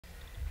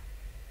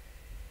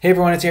Hey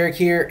everyone, it's Eric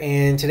here,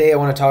 and today I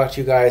want to talk to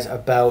you guys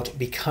about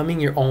becoming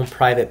your own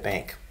private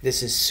bank.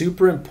 This is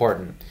super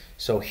important,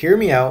 so hear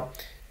me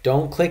out.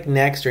 Don't click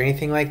next or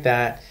anything like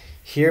that.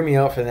 Hear me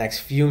out for the next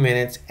few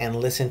minutes and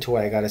listen to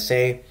what I got to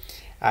say.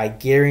 I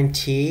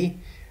guarantee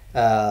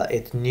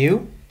it's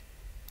new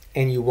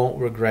and you won't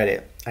regret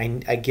it.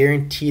 I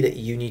guarantee that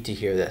you need to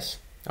hear this,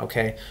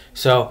 okay?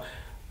 So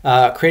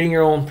creating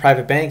your own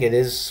private bank, it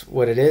is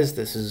what it is.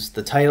 This is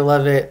the title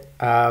of it.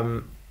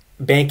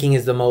 Banking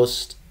is the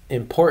most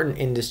important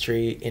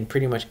industry in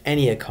pretty much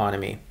any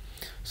economy.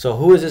 So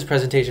who is this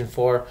presentation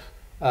for?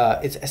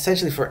 It's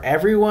essentially for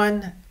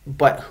everyone,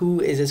 but who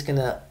is this going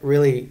to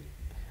really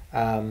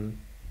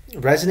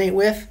resonate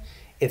with?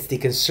 It's the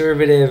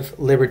conservative,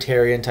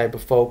 libertarian type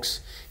of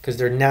folks, because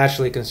they're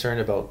naturally concerned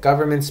about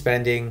government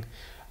spending.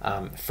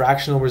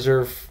 Fractional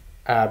reserve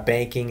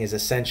banking is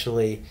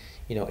essentially,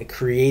 it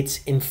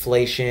creates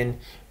inflation,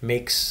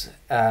 makes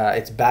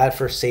it's bad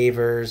for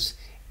savers.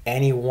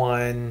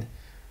 Anyone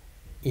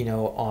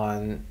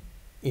on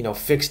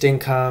fixed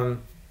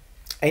income,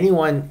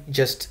 anyone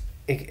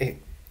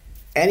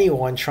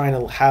trying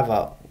to have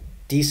a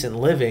decent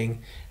living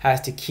has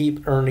to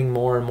keep earning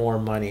more and more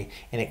money,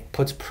 and it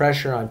puts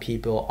pressure on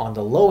people on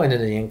the low end of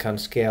the income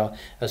scale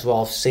as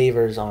well as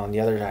savers on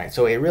the other side.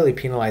 So it really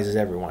penalizes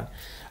everyone.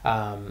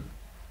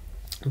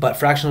 But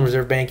fractional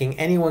reserve banking,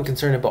 anyone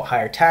concerned about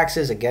higher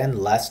taxes, again,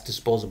 less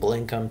disposable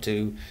income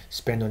to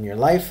spend on your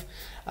life.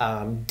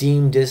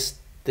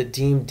 The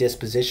Deemed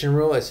Disposition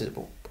Rule is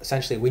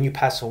essentially when you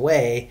pass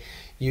away,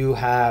 you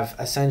have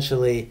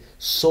essentially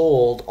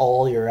sold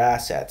all your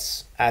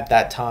assets at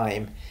that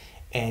time,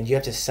 and you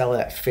have to sell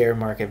it at fair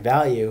market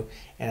value.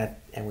 And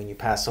when you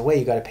pass away,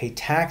 you got to pay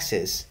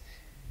taxes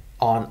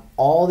on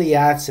all the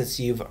assets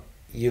you've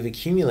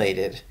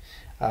accumulated,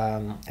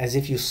 as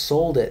if you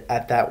sold it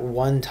at that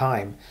one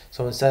time.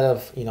 So instead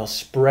of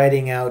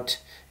spreading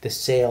out the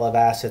sale of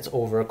assets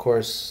over a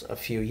course of a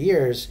few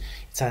years,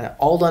 it's kind of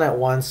all done at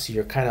once.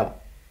 You're kind of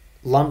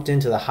lumped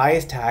into the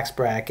highest tax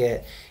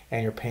bracket,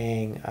 and you're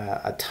paying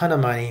a ton of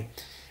money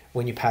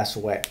when you pass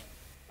away.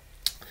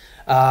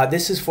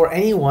 This is for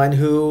anyone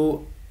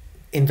who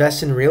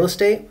invests in real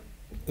estate.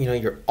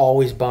 You're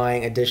always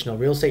buying additional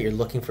real estate. You're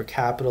looking for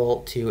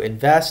capital to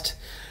invest.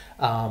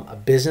 A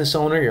business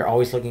owner, you're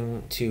always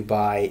looking to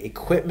buy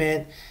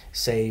equipment.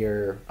 Say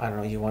you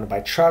want to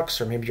buy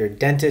trucks, or maybe you're a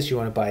dentist, you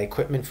want to buy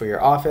equipment for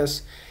your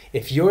office.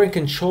 If you're in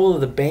control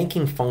of the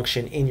banking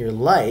function in your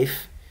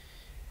life,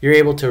 you're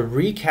able to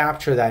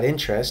recapture that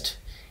interest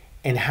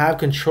and have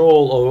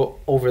control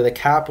over the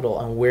capital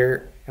and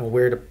where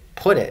to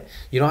put it.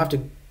 You don't have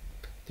to,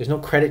 there's no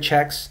credit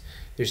checks,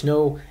 there's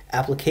no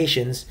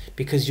applications,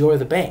 because you're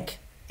the bank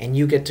and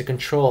you get to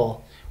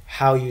control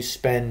how you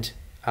spend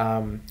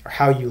or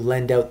how you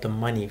lend out the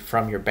money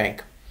from your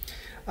bank.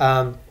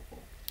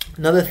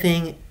 Another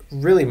thing,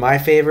 really my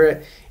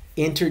favorite,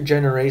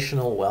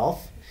 intergenerational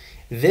wealth.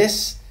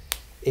 This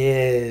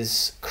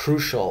is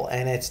crucial,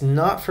 and it's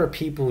not for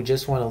people who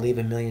just want to leave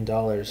 $1 million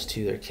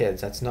to their kids.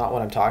 That's not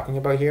what I'm talking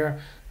about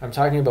here. I'm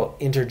talking about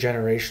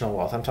intergenerational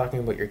wealth. I'm talking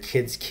about your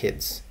kids'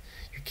 kids,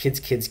 your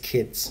kids'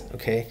 kids.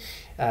 Okay,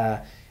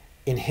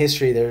 in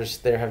history,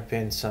 there have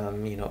been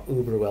some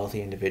uber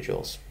wealthy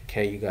individuals.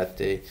 Okay, you got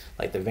the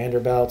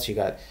Vanderbilts, you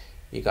got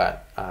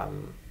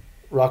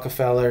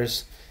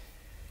Rockefellers.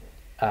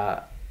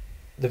 The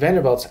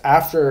Vanderbilts,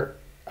 after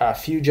a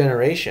few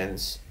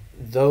generations,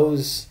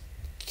 those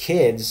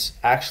kids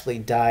actually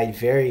died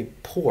very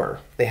poor.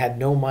 They had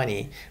no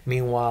money.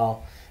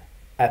 Meanwhile,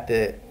 at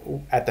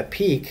the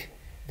peak,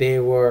 they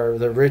were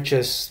the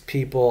richest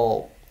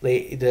people.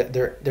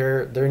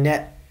 Their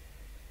net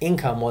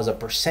income was a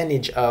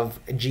percentage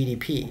of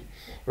GDP,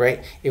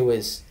 right? It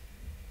was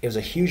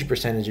a huge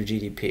percentage of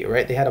GDP,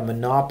 right? They had a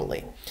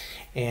monopoly,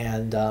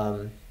 and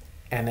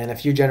then a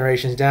few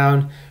generations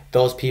down,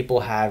 those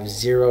people have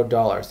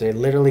 $0. They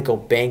literally go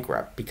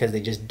bankrupt because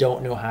they just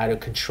don't know how to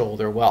control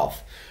their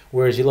wealth.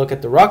 Whereas you look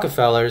at the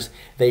Rockefellers,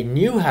 they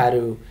knew how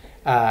to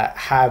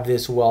have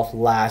this wealth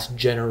last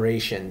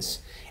generations.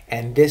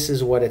 And this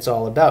is what it's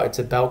all about. It's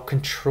about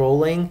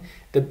controlling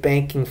the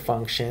banking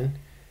function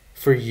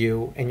for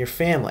you and your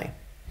family.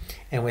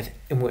 And with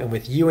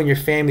you and your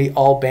family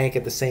all bank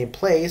at the same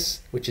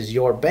place, which is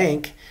your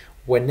bank,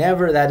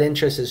 whenever that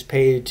interest is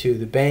paid to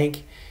the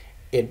bank,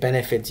 it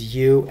benefits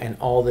you and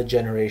all the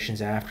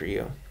generations after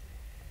you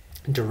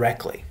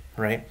directly,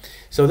 right?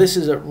 So this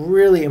is a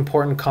really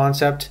important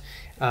concept.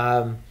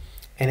 And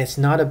it's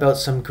not about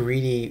some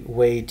greedy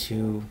way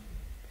to,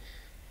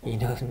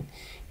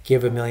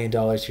 give $1 million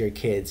to your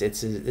kids.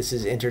 This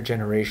is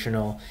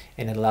intergenerational,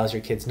 and it allows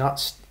your kids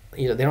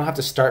they don't have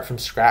to start from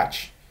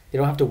scratch. They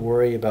don't have to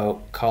worry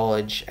about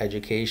college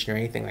education or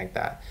anything like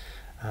that.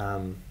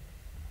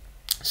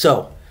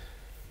 So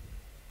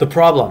the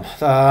problem.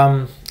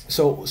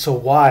 So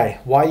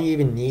why do you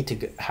even need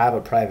to have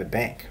a private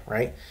bank,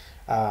 right?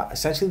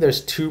 Essentially,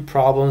 there's two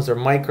problems. They're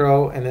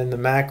micro and then the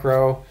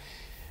macro.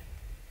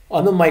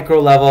 On the micro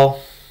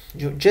level,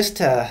 just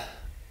to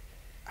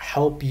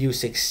help you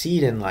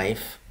succeed in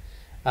life,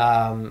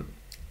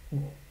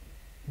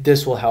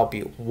 this will help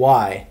you.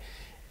 Why?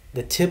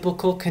 The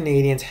typical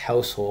Canadian's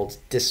household's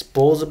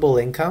disposable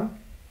income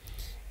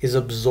is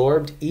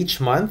absorbed each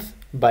month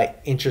by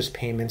interest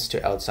payments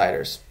to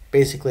outsiders.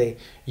 Basically,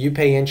 you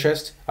pay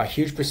interest, a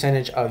huge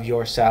percentage of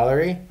your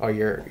salary or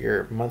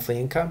your monthly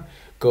income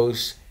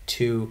goes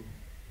to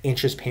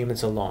interest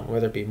payments alone,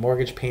 whether it be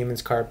mortgage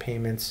payments, car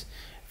payments,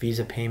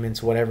 visa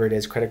payments, whatever it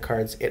is, credit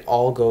cards, it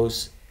all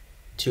goes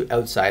to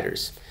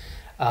outsiders.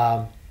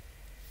 And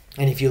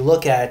if you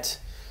look at,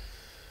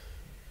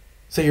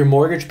 so your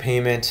mortgage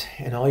payment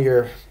and all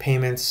your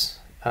payments,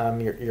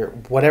 your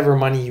whatever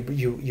money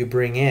you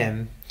bring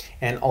in,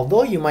 and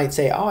although you might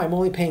say, oh, I'm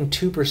only paying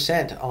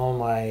 2% on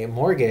my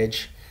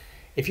mortgage,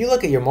 if you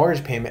look at your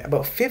mortgage payment,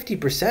 about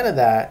 50% of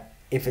that,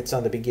 if it's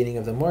on the beginning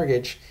of the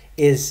mortgage,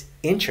 is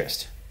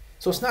interest.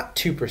 So it's not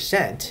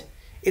 2%,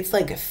 it's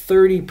like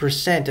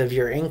 30% of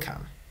your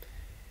income.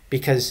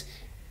 Because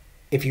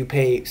if you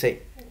pay, say,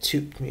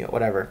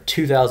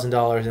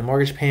 $2,000 in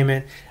mortgage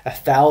payment,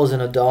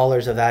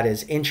 $1,000 of that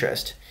is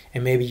interest,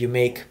 and maybe you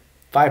make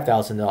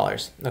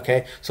 $5,000.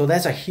 Okay, so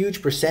that's a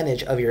huge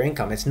percentage of your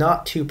income. It's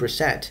not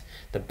 2%.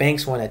 The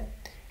banks want to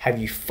have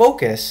you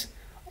focus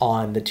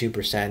on the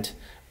 2%,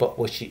 but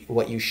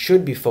what you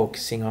should be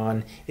focusing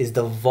on is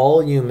the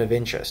volume of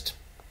interest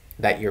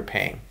that you're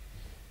paying.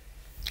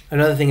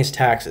 Another thing is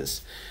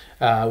taxes.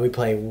 We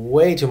pay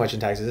way too much in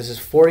taxes. This is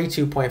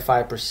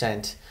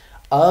 42.5%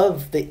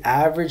 of the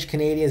average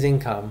Canadian's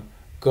income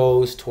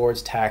goes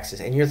towards taxes.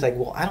 And you're like,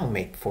 well, I don't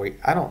make 40.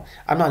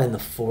 I'm not in the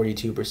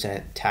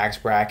 42% tax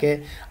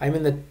bracket. I'm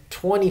in the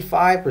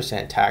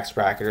 25% tax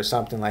bracket or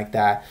something like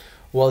that.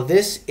 Well,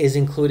 this is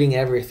including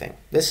everything.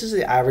 This is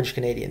the average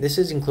Canadian. This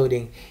is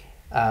including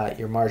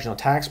your marginal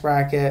tax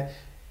bracket,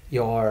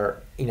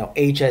 your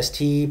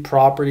HST,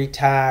 property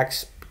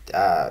tax,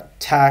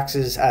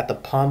 taxes at the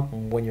pump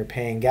when you're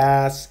paying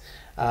gas,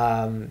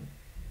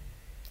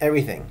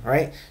 everything,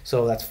 right?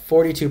 So that's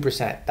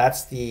 42%.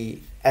 That's the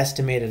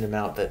estimated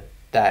amount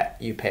that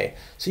you pay.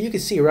 So you can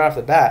see right off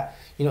the bat,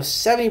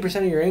 70%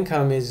 of your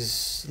income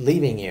is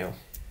leaving you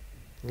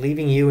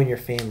and your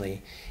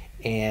family,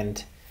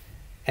 and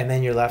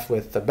then you're left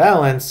with the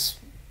balance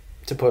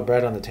to put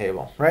bread on the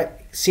table, right?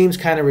 Seems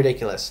kind of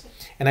ridiculous.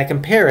 And I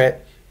compare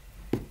it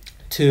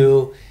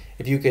to,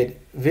 if you could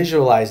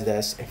visualize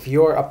this, if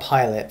you're a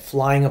pilot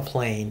flying a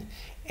plane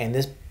and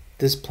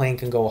this plane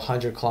can go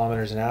 100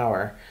 kilometers an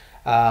hour,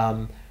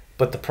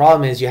 but the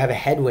problem is you have a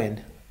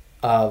headwind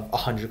of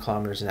 100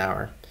 kilometers an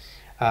hour.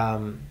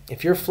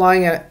 If you're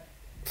flying at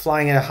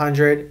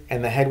 100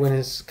 and the headwind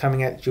is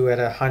coming at you at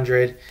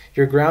 100,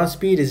 your ground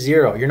speed is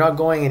 0. You're not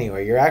going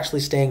anywhere. You're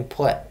actually staying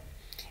put.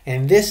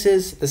 And this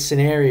is the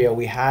scenario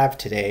we have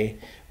today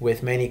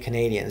with many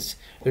Canadians.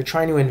 They're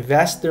trying to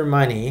invest their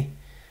money,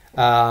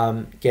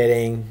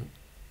 getting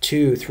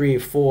 2, 3,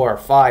 4,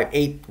 5,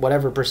 8,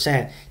 whatever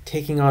percent,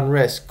 taking on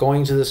risk,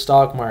 going to the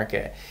stock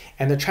market.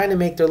 And they're trying to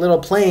make their little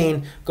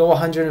plane go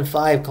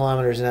 105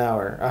 kilometers an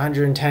hour,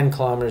 110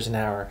 kilometers an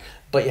hour,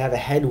 but you have a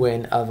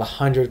headwind of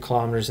 100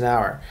 kilometers an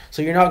hour.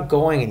 So you're not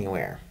going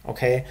anywhere,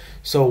 okay?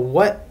 So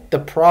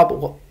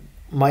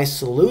my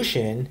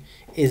solution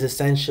is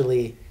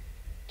essentially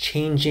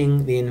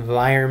changing the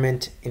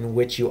environment in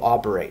which you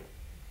operate.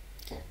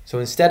 So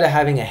instead of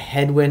having a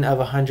headwind of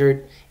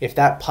 100, if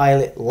that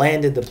pilot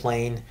landed the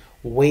plane,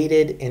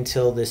 waited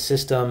until the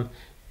system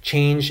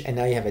changed, and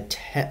now you have a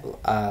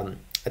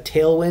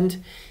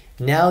tailwind,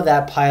 now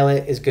that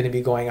pilot is going to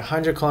be going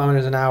 100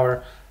 kilometers an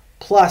hour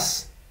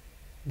plus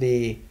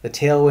the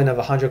tailwind of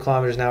 100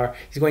 kilometers an hour.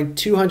 He's going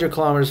 200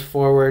 kilometers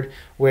forward,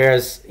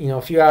 whereas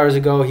a few hours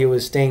ago he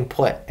was staying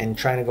put and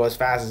trying to go as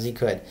fast as he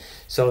could.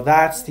 So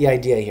that's the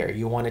idea here.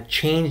 You want to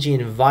change the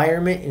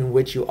environment in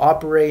which you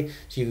operate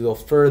so you can go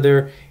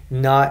further,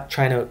 not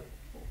trying to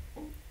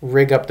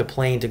rig up the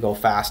plane to go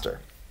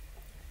faster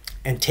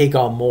and take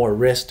on more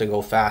risk to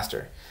go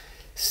faster.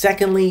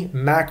 Secondly,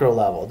 macro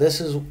level. This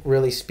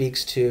really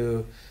speaks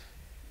to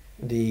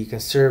the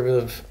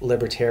conservative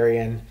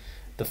libertarian.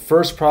 The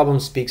first problem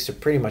speaks to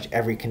pretty much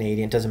every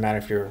Canadian. It doesn't matter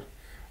if you're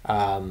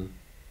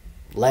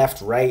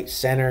left, right,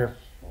 center,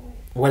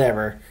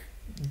 whatever.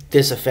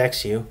 This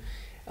affects you.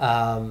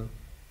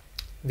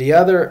 The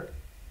other,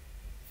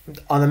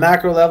 on the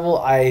macro level,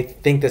 I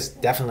think this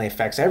definitely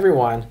affects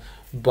everyone,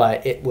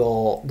 but it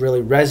will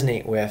really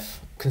resonate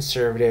with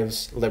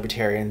conservatives,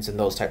 libertarians, and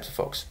those types of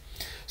folks.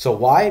 So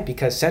why?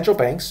 Because central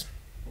banks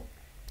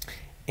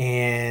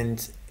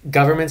and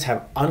governments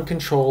have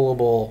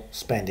uncontrollable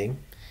spending.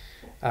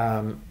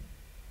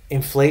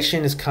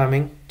 Inflation is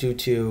coming due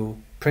to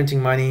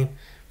printing money.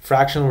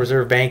 Fractional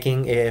reserve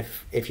banking,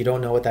 if you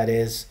don't know what that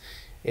is,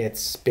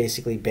 it's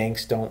basically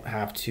banks don't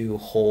have to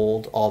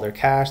hold all their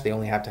cash. They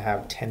only have to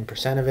have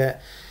 10% of it.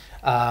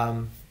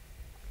 And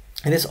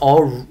this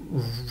all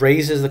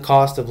raises the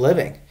cost of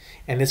living.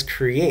 And this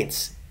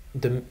creates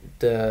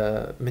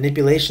the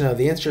manipulation of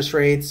the interest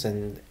rates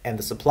and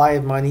the supply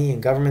of money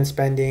and government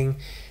spending.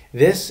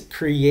 This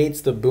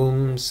creates the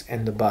booms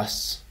and the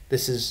busts.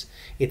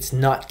 It's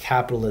not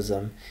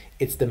capitalism.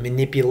 It's the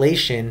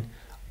manipulation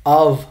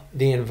of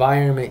the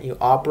environment you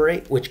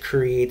operate, which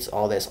creates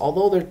all this.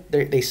 Although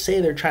they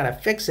say they're trying to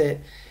fix it,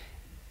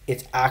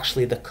 it's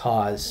actually the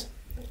cause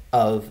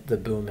of the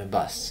boom and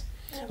bust.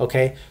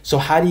 Okay, so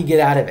how do you get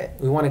out of it?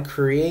 We want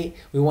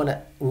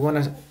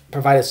to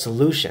provide a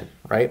solution,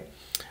 right?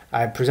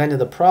 I presented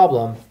the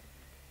problem.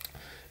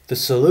 The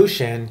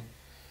solution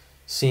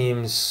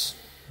seems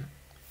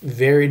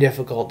very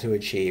difficult to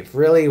achieve.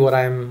 Really, what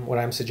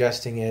I'm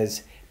suggesting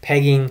is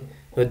pegging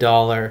the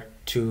dollar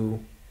to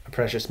a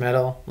precious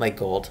metal like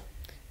gold.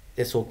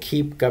 This will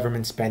keep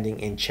government spending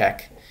in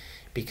check,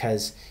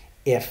 because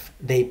if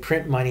they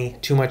print money,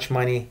 too much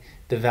money,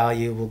 the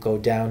value will go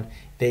down.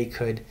 They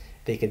could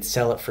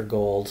sell it for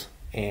gold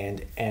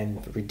and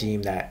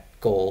redeem that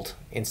gold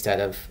instead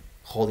of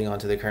holding on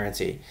to the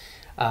currency.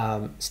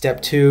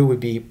 Step 2 would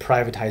be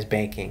privatized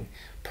banking.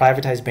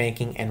 Privatized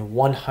banking and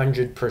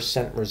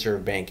 100%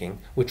 reserve banking,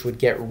 which would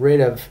get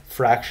rid of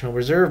fractional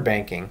reserve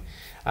banking.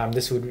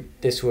 This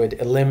would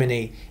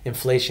eliminate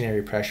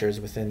inflationary pressures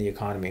within the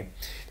economy.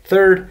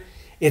 Third,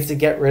 is to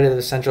get rid of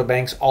the central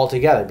banks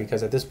altogether,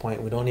 because at this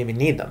point we don't even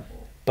need them.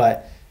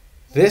 But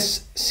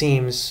this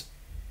seems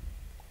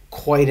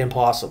quite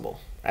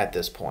impossible at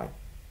this point,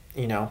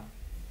 you know.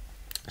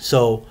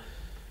 So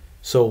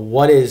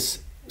what is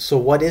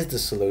the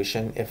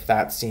solution if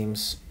that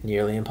seems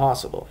nearly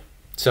impossible?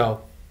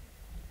 So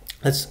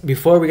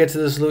before we get to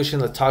the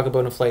solution, let's talk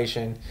about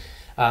inflation,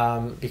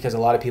 because a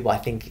lot of people, I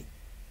think,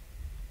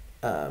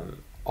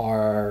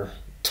 are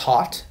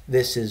taught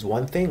this is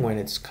one thing when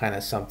it's kind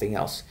of something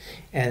else.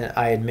 And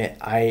I admit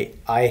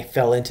I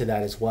fell into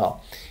that as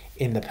well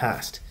in the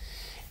past.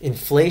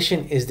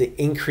 Inflation is the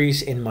increase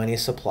in money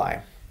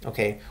supply.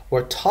 Okay,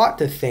 we're taught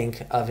to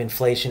think of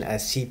inflation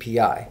as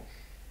CPI,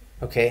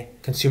 okay,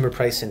 Consumer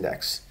Price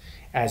Index,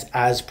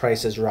 as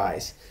prices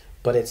rise,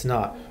 but it's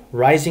not.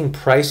 Rising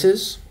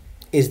prices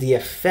is the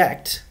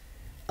effect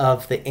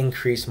of the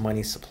increased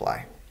money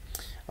supply,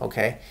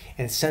 okay?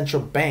 And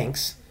central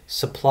banks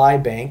supply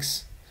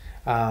banks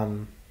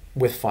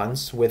with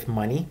funds, with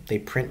money. They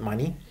print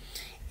money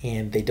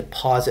and they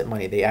deposit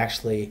money. They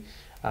actually,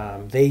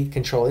 they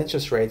control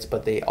interest rates,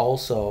 but they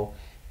also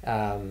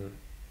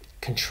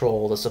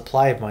control the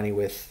supply of money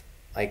with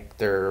like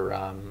their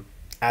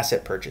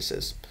asset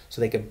purchases.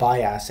 So they could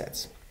buy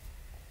assets.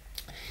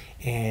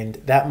 And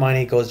that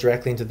money goes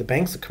directly into the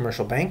banks, the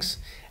commercial banks.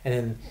 And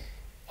then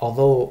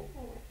although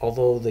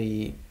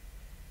the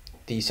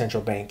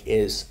central bank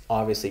is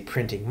obviously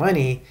printing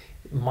money,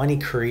 money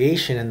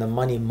creation and the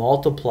money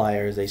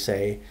multiplier, as they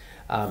say,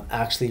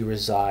 actually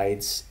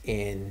resides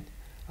in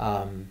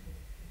the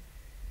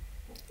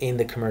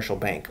commercial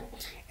bank.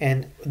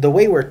 And the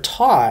way we're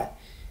taught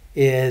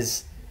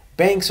is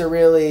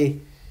the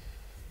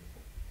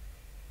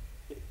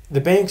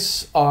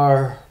banks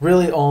are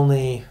really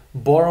only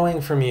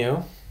borrowing from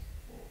you.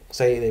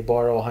 Say they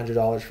borrow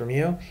 $100 from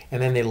you,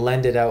 and then they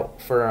lend it out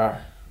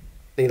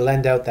they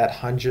lend out that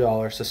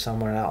 $100 to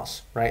someone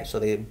else, right? So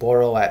they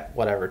borrow at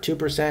whatever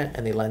 2%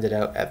 and they lend it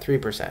out at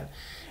 3%,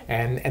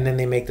 and then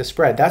they make the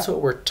spread. That's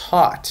what we're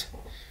taught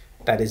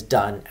that is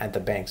done at the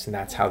banks, and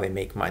that's how they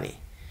make money.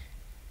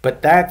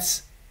 But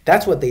that's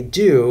what they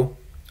do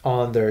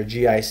on their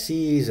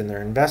GICs and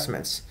their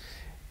investments.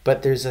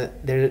 But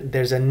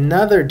there's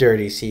another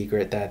dirty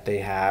secret that they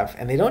have,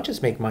 and they don't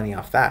just make money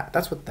off that.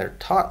 That's what they're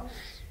taught.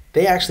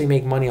 They actually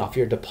make money off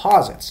your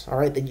deposits, all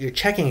right? Your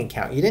checking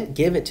account. You didn't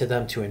give it to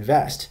them to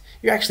invest.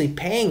 You're actually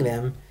paying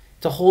them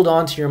to hold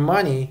on to your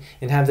money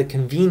and have the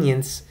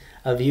convenience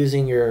of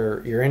using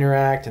your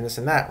Interact and this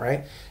and that,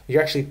 right?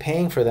 You're actually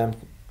paying for them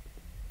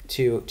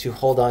to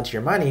hold on to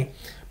your money.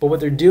 But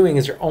what they're doing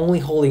is they're only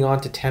holding on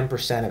to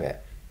 10% of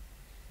it.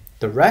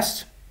 The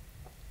rest,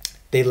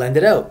 they lend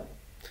it out.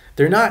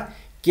 They're not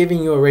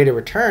giving you a rate of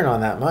return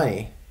on that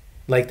money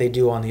like they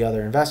do on the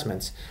other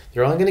investments.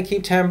 They're only going to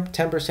keep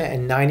 10%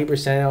 and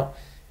 90% out.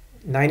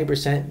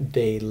 90%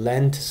 they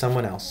lend to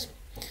someone else.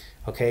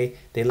 Okay?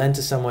 They lend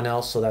to someone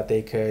else so that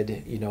they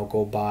could,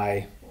 go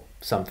buy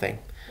something,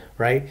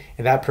 right?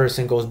 And that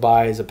person goes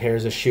buys a pair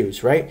of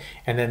shoes, right?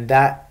 And then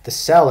the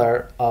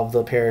seller of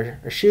the pair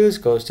of shoes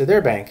goes to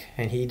their bank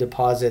and he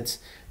deposits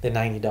the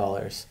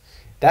 $90.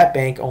 That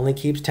bank only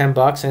keeps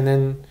 $10 and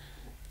then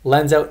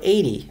lends out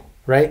 $80.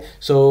 Right?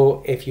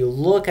 So if you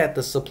look at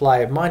the supply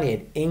of money,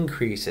 it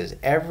increases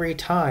every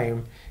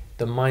time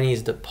the money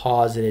is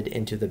deposited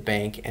into the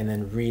bank and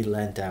then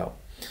re-lent out.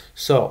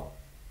 So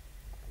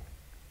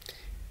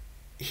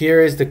here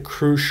is the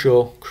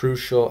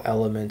crucial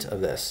element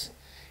of this.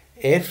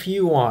 If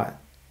you want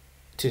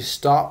to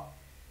stop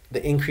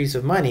the increase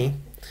of money,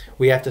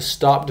 we have to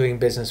stop doing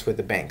business with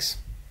the banks.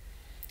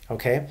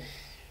 Okay?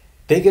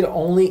 They could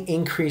only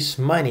increase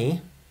money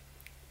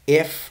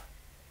if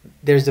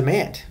there's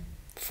demand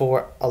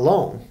for a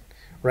loan,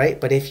 right?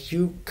 But if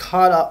you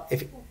cut off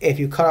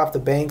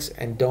the banks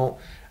and don't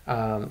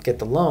get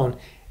the loan,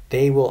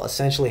 they will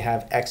essentially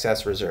have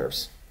excess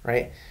reserves,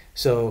 right?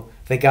 So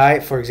the guy,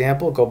 for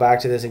example, go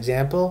back to this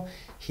example,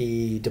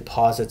 he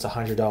deposits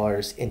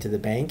 $100 into the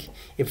bank.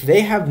 If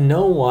they have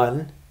no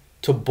one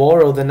to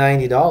borrow the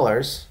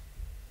 $90,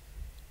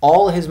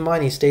 all his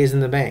money stays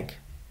in the bank.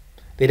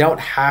 They don't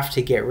have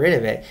to get rid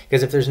of it,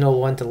 because if there's no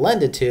one to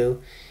lend it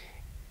to,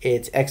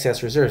 it's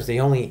excess reserves. They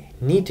only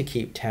need to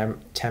keep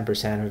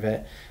 10% of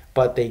it,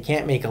 but they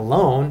can't make a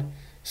loan,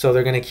 so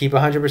they're going to keep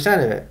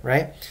 100% of it,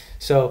 right?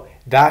 So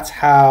that's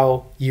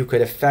how you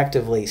could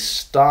effectively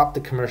stop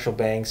the commercial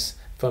banks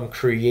from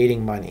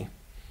creating money,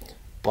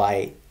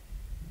 by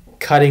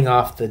cutting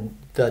off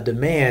the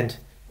demand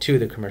to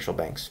the commercial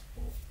banks.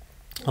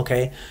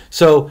 Okay,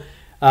 so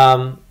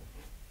I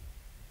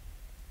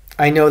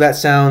know that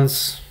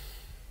sounds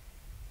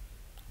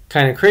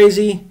kind of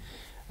crazy,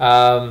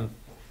 but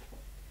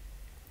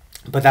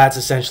that's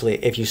essentially,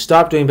 if you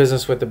stop doing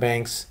business with the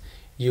banks,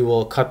 you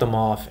will cut them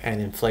off, and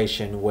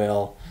inflation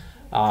will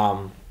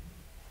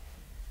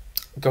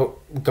go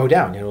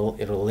down. It'll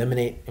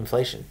eliminate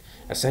inflation,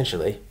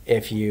 essentially,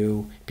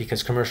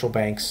 because commercial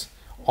banks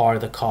are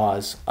the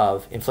cause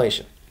of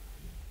inflation.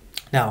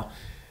 Now,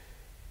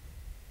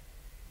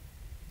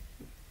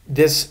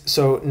 this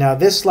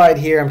slide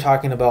here, I'm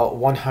talking about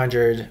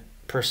 100%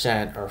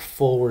 or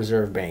full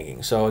reserve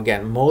banking. So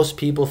again, most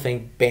people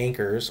think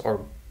bankers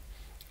or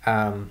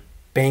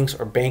banks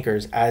or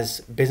bankers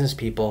as business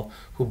people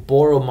who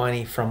borrow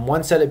money from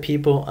one set of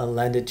people and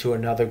lend it to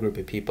another group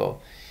of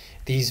people.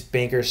 These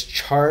bankers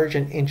charge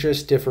an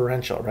interest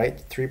differential, right?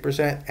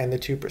 3% and the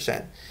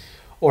 2%.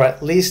 Or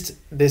at least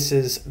this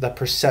is the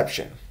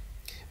perception.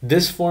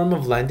 This form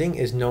of lending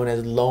is known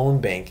as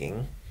loan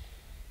banking.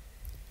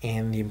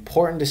 And the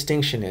important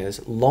distinction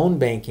is loan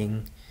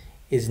banking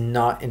is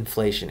not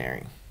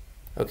inflationary.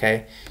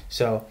 Okay?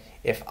 So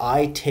if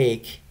I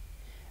take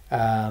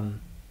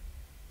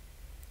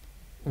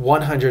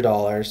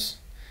 $100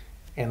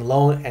 and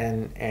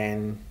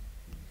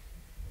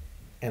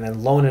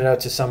then loan it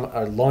out to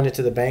loan it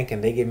to the bank,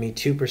 and they give me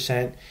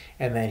 2%,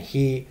 and then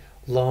he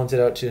loans it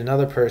out to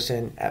another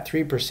person at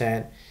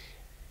 3%,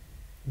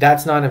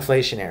 that's not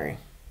inflationary.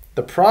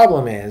 The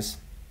problem is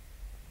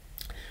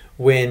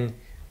when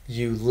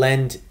you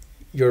lend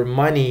your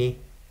money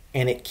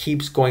and it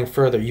keeps going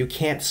further. You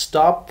can't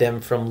stop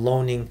them from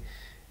loaning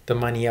the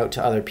money out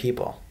to other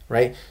people,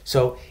 right?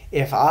 So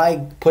if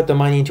I put the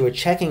money into a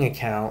checking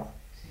account,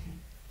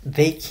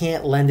 they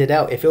can't lend it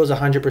out. If it was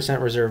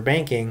 100% reserve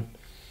banking,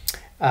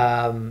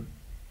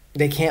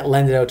 they can't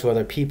lend it out to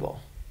other people.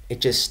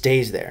 It just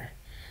stays there.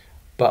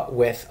 But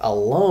with a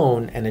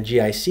loan and a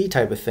GIC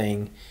type of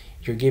thing,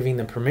 you're giving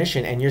them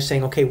permission, and you're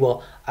saying, okay,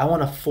 well, I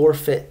want to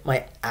forfeit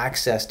my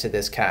access to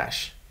this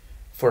cash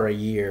for a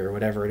year or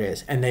whatever it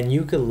is. And then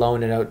you could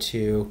loan it out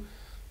to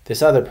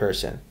this other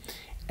person.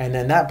 And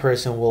then that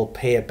person will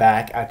pay it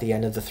back at the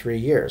end of the 3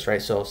 years,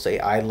 right? So say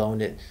I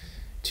loaned it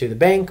to the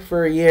bank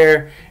for a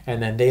year,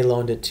 and then they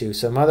loaned it to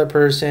some other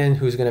person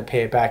who's going to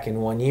pay it back in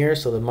 1 year.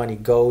 So the money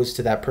goes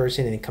to that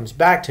person and it comes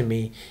back to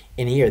me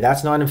in a year.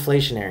 That's not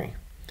inflationary.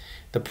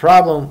 The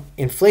problem,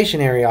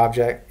 inflationary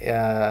object,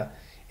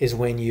 is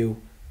when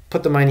you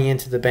put the money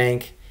into the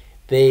bank,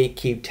 they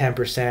keep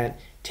 10%,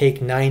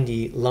 take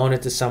 90, loan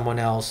it to someone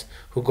else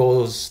who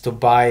goes to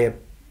buy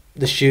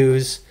the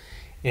shoes,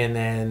 and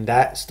then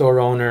that store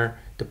owner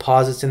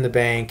deposits in the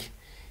bank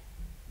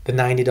the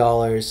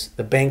 $90.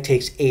 The bank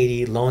takes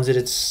 80, loans it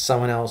to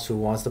someone else who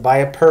wants to buy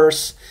a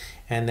purse,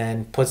 and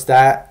then puts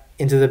that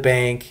into the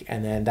bank,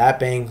 and then that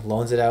bank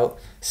loans it out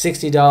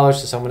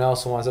 $60 to someone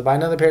else who wants to buy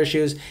another pair of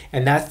shoes,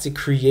 and that's the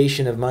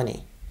creation of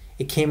money.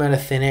 It came out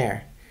of thin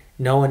air.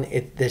 No one,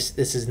 this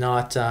is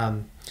not,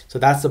 so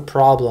that's the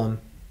problem.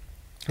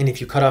 And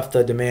if you cut off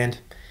the demand,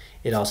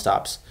 it all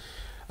stops.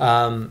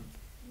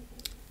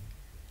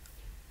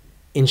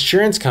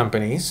 Insurance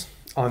companies,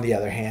 on the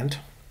other hand,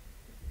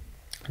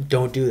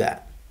 don't do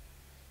that.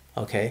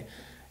 Okay?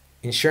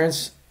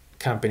 Insurance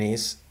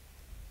companies,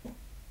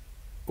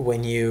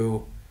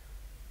 the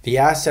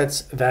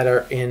assets that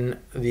are in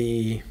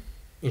the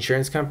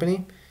insurance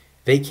company,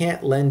 they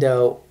can't lend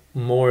out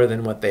more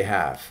than what they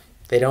have.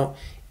 They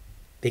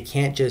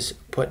can't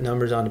just put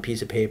numbers on a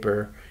piece of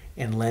paper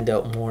and lend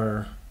out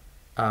more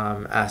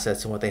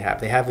assets than what they have.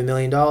 They have $1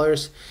 million.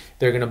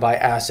 They're going to buy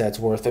assets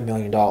worth $1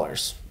 million,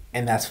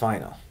 and that's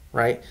final,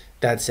 right?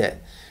 That's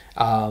it.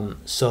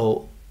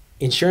 So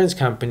insurance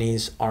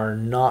companies are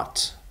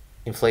not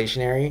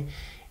inflationary,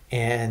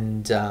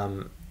 and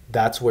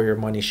that's where your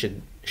money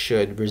should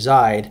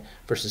reside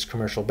versus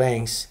commercial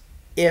banks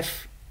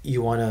if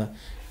you want to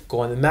go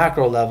on the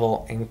macro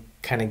level and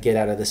kind of get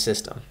out of the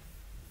system.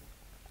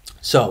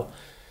 So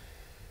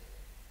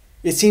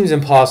it seems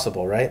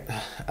impossible, right?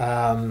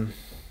 I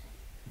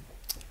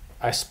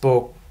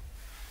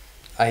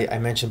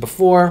mentioned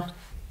before,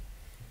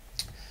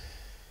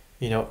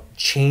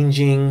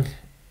 changing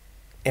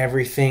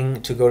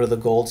everything to go to the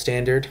gold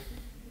standard,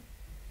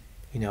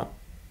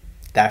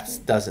 that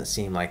doesn't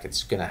seem like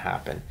it's going to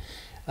happen.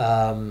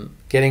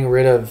 Getting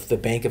rid of the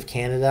Bank of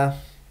Canada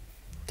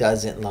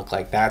doesn't look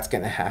like that's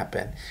going to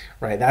happen,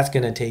 right? That's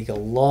going to take a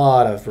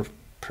lot of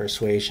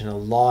persuasion, a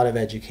lot of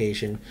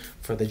education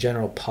for the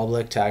general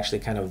public to actually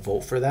kind of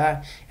vote for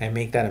that and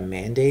make that a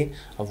mandate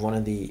of one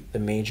of the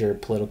major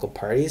political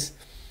parties.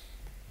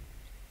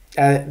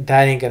 That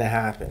ain't going to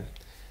happen.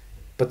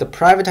 But the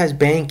privatized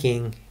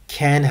banking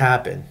can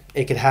happen.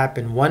 It could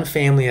happen one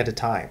family at a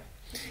time.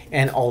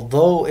 And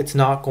although it's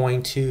not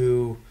going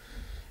to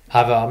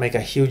make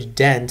a huge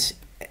dent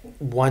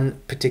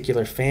one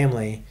particular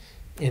family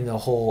in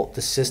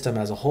the system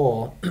as a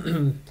whole,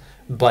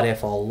 but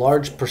if a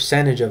large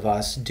percentage of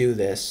us do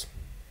this,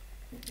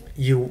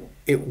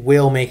 it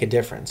will make a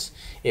difference.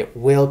 It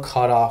will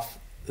cut off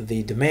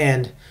the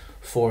demand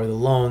for the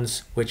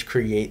loans, which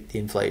create the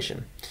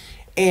inflation.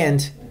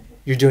 And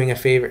you're doing a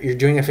favor. You're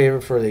doing a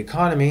favor for the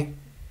economy.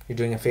 You're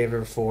doing a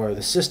favor for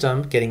the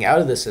system, getting out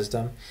of the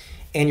system,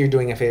 and you're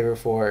doing a favor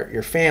for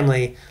your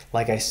family.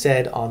 Like I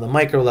said, on the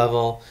micro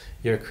level,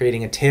 you're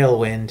creating a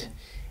tailwind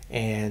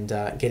and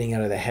getting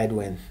out of the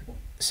headwind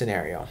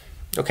scenario.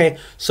 Okay,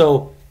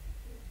 so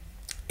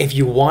if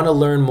you want to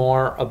learn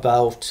more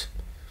about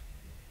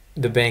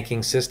the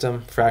banking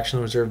system,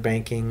 fractional reserve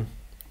banking,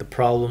 the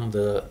problem,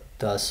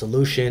 the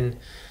solution,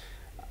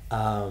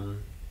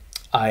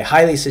 I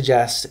highly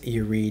suggest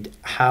you read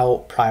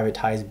How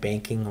Privatized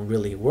Banking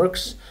Really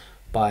Works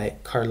by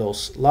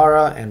Carlos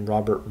Lara and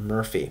Robert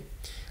Murphy.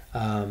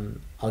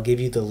 I'll give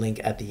you the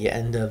link at the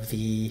end of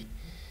the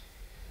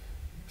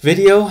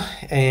video,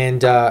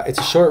 and it's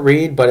a short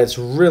read, but it's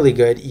really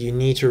good. You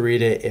need to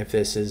read it if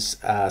this is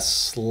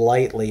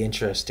slightly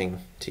interesting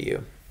to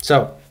you.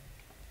 So,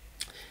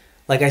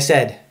 like I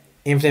said,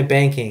 infinite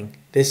banking.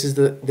 This is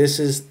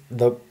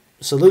the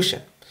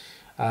solution,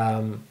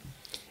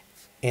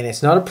 and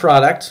it's not a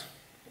product.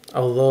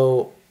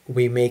 Although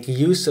we make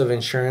use of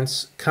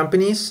insurance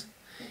companies,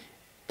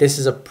 this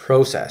is a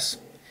process.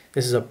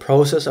 This is a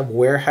process of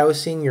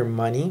warehousing your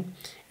money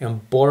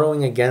and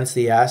borrowing against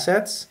the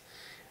assets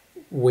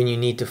when you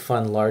need to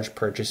fund large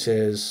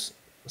purchases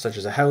such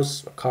as a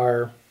house, a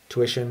car,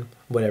 tuition,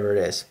 whatever it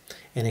is.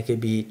 And it could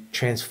be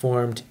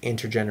transformed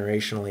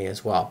intergenerationally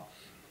as well.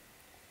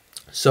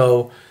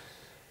 So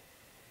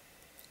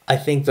I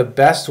think the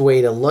best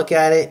way to look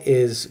at it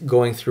is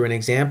going through an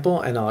example,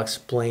 and I'll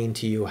explain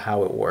to you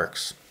how it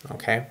works.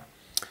 Okay?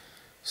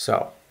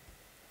 So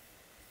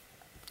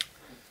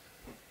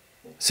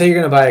say you're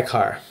going to buy a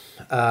car.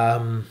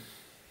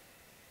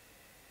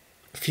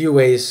 Few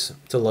ways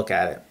to look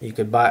at it. You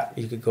could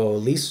go a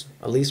lease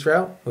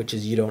route, which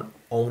is you don't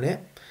own it,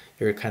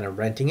 you're kind of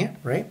renting it,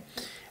 right?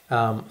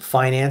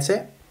 Finance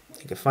it.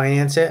 You could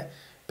finance it.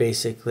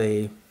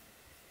 Basically,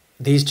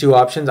 these two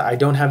options. I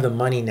don't have the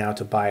money now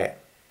to buy it,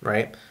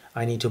 right?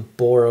 I need to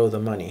borrow the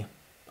money.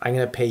 I'm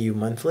going to pay you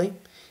monthly,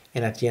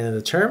 and at the end of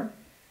the term,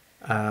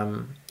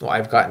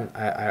 I've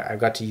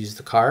got to use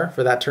the car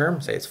for that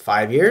term. Say it's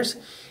 5 years.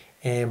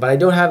 But I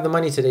don't have the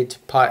money today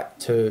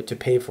to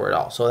pay for it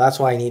all. So that's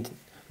why I need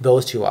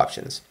those two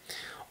options.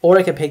 Or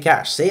I could pay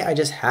cash. Say I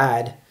just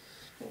had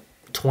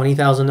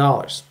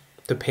 $20,000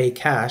 to pay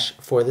cash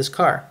for this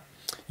car.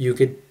 You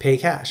could pay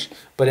cash.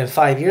 But in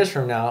 5 years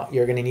from now,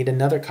 you're going to need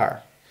another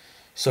car.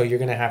 So you're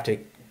going to have to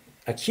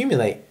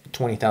accumulate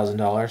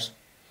 $20,000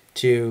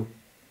 to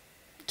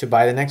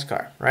buy the next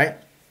car, right?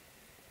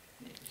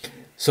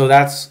 So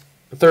that's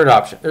the third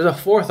option. There's a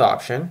fourth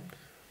option,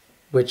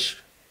 which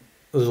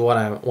is what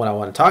I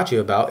want to talk to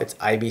you about. It's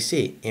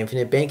IBC,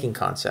 infinite banking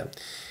concept.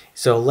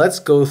 So let's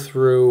go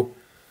through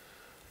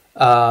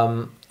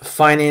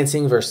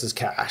financing versus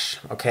cash.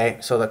 Okay,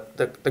 so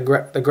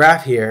the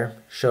graph here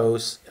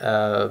shows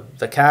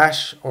the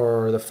cash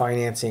or the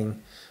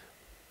financing,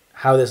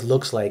 how this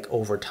looks like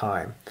over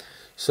time.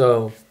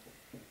 So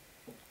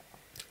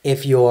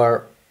if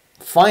you're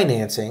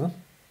financing,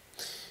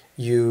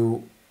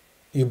 you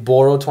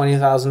borrow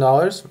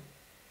 $20,000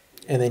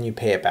 and then you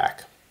pay it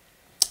back.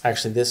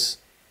 Actually,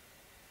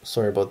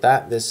 sorry about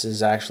that. This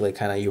is actually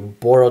kind of, you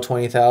borrow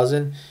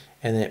 $20,000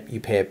 and then you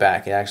pay it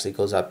back. It actually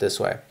goes up this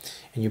way.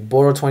 And you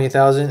borrow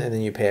 $20,000 and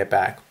then you pay it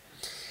back.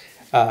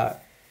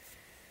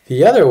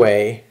 The other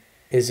way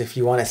is if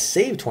you want to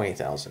save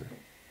 $20,000.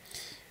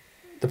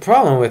 The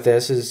problem with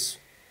this is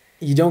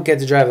you don't get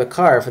to drive the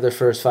car for the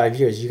first 5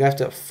 years. You have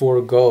to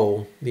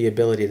forego the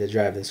ability to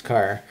drive this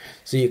car.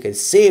 So you can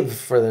save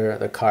for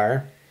the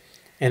car,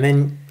 and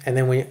then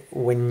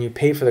when you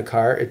pay for the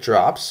car, it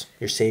drops.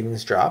 Your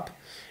savings drop,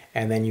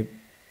 and then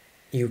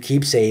you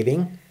keep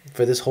saving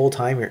for this whole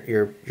time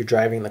you're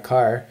driving the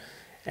car,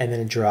 and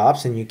then it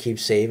drops, and you keep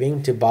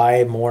saving to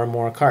buy more and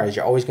more cars.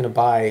 You're always going to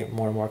buy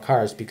more and more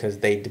cars because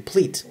they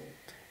deplete.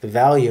 The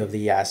value of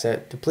the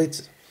asset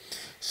depletes.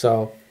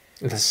 So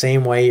in the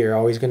same way, you're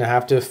always going to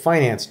have to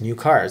finance new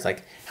cars.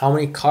 Like, how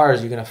many cars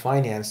are you going to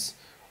finance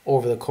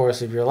over the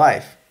course of your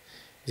life?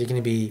 Is it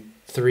going to be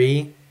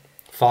 3,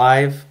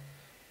 5?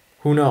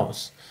 Who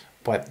knows?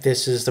 But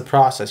this is the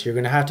process. You're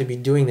going to have to be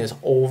doing this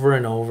over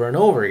and over and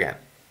over again.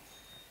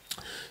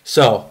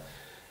 So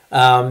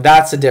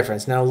that's the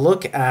difference. Now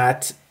look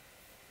at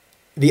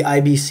the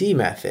IBC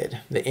method,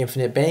 the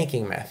infinite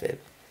banking method.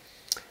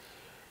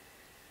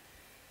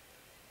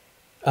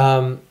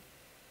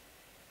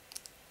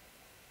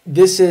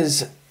 This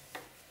is,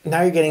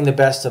 now you're getting the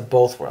best of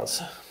both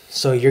worlds.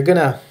 So you're going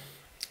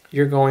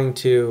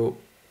to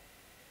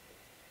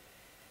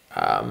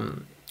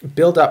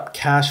build up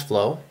cash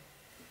flow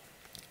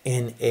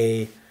in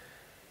a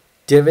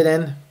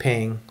dividend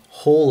paying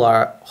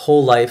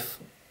whole life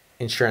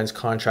insurance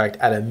contract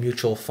at a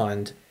mutual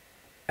fund,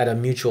 at a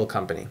mutual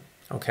company.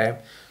 Okay,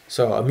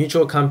 so a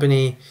mutual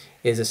company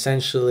is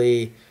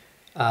essentially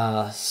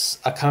a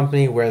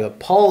company where the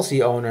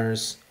policy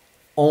owners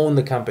own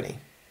the company.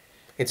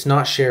 It's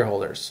not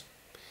shareholders.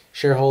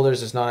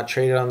 Shareholders is not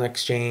traded on the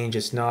exchange.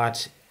 It's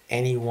not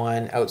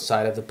anyone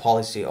outside of the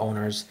policy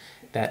owners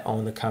that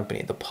own the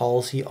company. The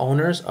policy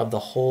owners of the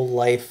whole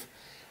life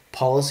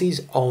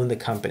policies own the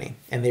company,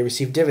 and they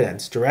receive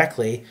dividends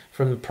directly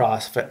from the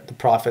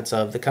profits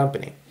of the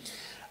company.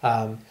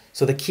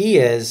 So the key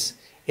is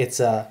it's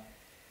a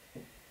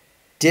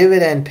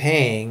dividend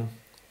paying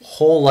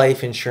whole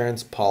life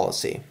insurance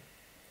policy.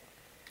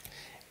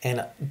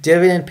 And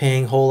dividend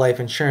paying whole life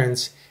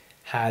insurance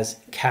has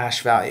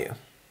cash value.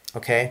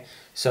 Okay,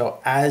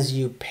 so as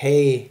you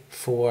pay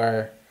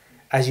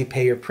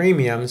your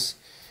premiums,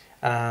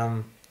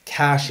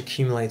 cash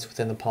accumulates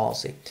within the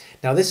policy.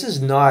 Now, this is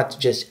not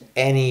just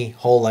any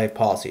whole life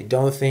policy.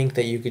 Don't think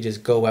that you could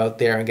just go out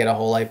there and get a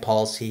whole life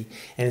policy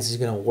and this is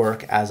going to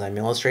work as I'm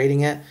illustrating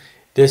it.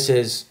 This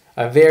is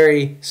a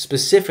very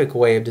specific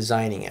way of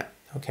designing it.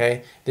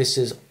 Okay, this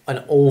is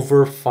an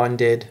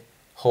overfunded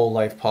whole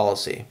life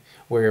policy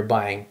where you're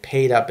buying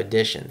paid up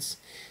additions.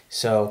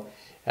 So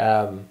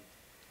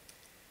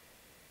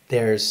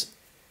there's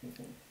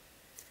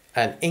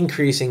an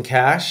increase in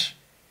cash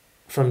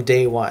from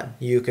day one.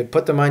 You could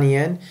put the money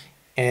in,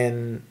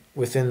 and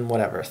within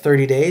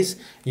 30 days,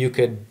 you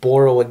could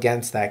borrow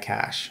against that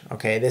cash.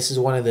 Okay, this is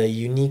one of the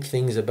unique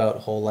things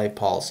about whole life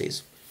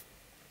policies.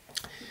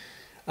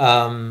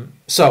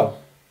 So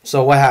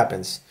what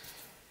happens?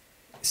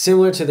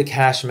 Similar to the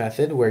cash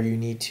method where you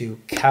need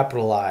to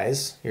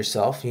capitalize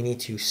yourself, you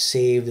need to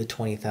save the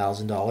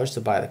 $20,000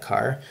 to buy the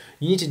car,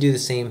 you need to do the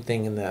same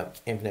thing in the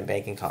infinite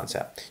banking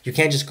concept. You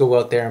can't just go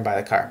out there and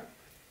buy the car.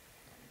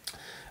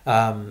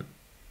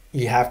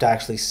 You have to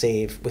actually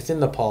save within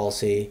the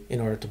policy in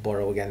order to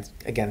borrow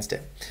against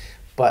it.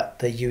 But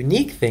the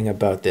unique thing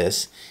about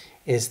this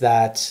is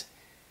that,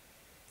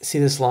 see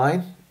this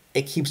line?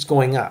 It keeps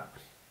going up.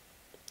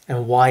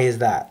 And why is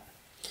that?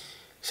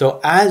 So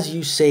as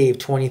you save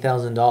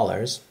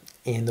 $20,000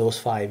 in those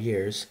 5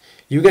 years,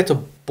 you get to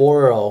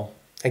borrow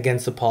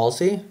against the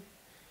policy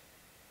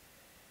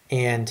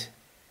and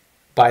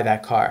buy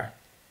that car.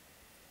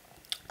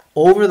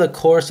 Over the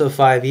course of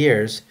 5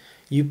 years,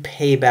 you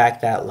pay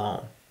back that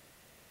loan.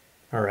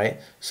 All right,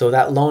 so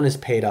that loan is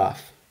paid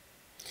off.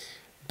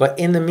 But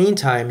in the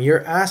meantime,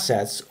 your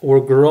assets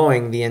were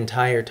growing the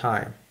entire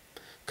time.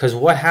 Because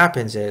what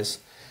happens is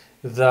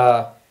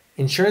the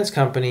insurance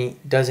company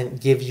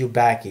doesn't give you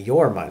back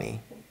your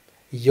money.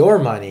 Your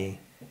money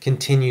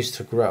continues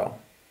to grow.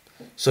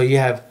 So you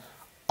have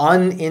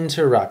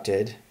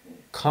uninterrupted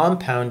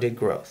compounded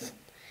growth.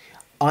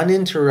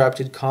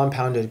 Uninterrupted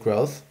compounded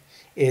growth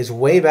is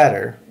way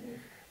better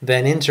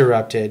than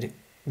interrupted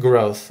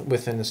growth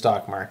within the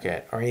stock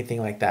market or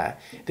anything like that.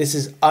 This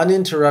is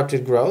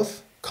uninterrupted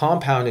growth,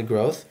 compounded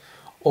growth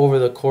over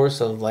the course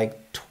of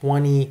like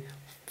 20,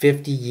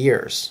 50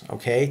 years.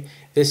 Okay,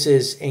 this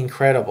is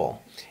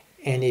incredible.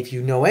 And if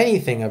you know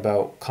anything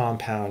about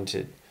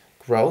compounded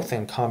growth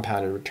and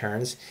compounded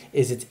returns,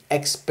 is it's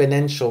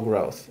exponential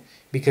growth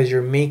because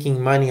you're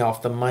making money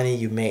off the money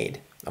you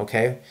made.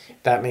 Okay,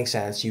 that makes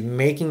sense. You're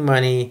making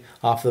money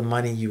off the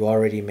money you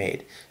already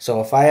made. So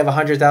if I have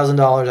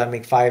 $100,000, I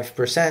make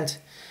 5%,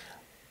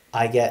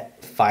 I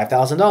get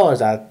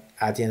 $5,000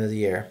 at the end of the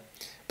year.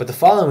 But the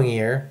following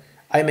year,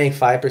 I make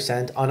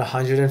 5% on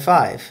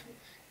 105.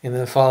 And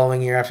then the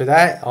following year after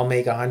that, I'll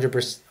make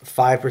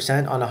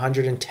 5% on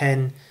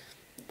 110,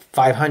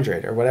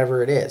 500 or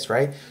whatever it is,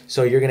 right?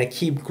 So you're going to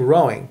keep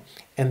growing,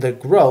 and the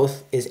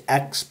growth is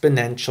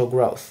exponential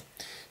growth.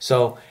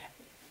 So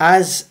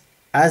as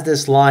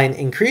this line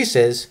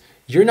increases,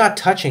 you're not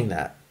touching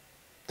that.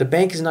 The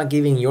bank is not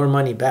giving your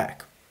money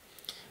back.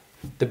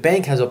 The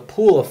bank has a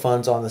pool of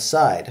funds on the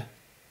side,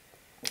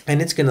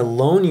 and it's going to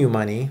loan you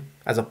money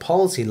as a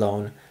policy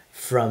loan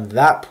from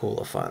that pool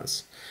of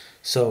funds.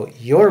 So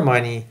your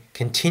money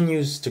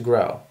continues to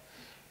grow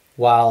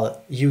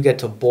while you get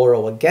to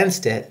borrow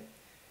against it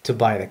to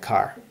buy the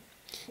car.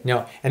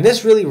 And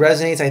this really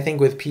resonates, I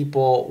think, with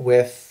people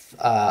with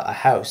a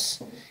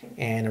house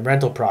and a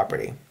rental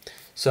property.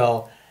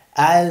 So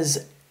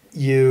as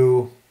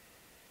you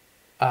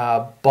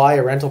buy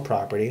a rental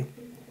property,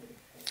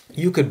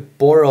 you could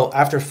borrow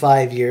after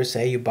 5 years.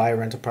 Say you buy a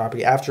rental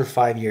property, after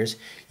 5 years,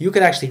 you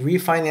could actually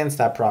refinance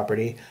that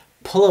property,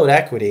 pull out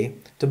equity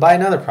to buy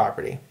another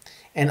property.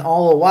 And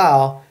all the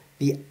while,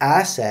 the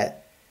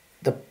asset,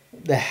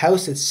 the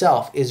house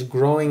itself is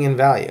growing in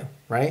value,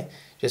 right?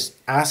 Just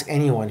ask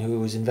anyone who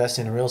was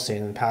invested in real estate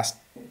in the past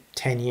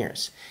 10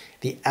 years.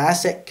 The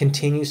asset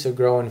continues to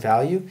grow in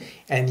value,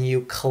 and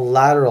you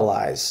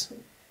collateralize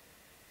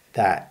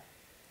that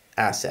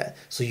asset.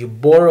 So you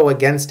borrow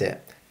against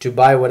it to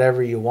buy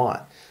whatever you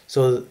want.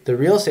 So the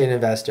real estate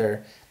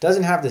investor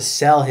doesn't have to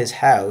sell his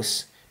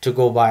house to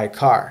go buy a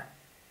car.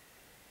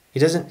 He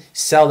doesn't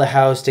sell the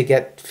house to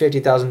get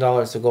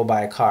 $50,000 to go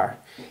buy a car.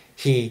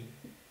 He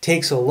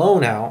takes a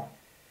loan out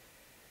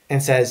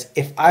and says,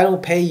 if I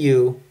don't pay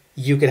you,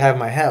 you could have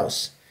my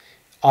house.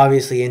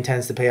 Obviously, he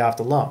intends to pay off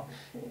the loan.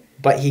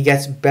 But he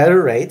gets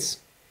better rates,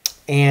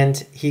 and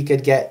he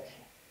could get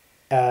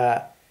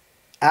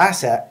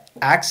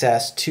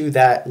access to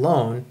that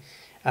loan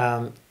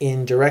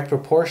in direct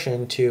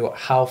proportion to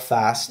how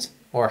fast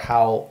or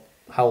how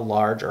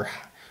large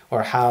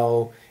or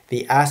how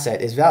the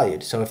asset is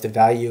valued. So if the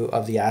value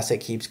of the asset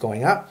keeps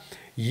going up,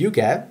 you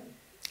get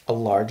a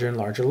larger and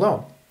larger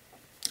loan.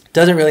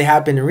 Doesn't really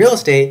happen in real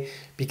estate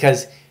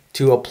because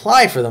to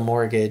apply for the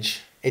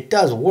mortgage, it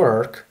does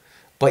work,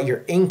 but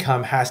your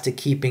income has to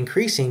keep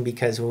increasing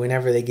because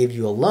whenever they give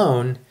you a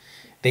loan,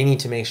 they need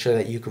to make sure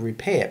that you can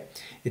repay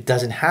it. It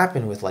doesn't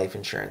happen with life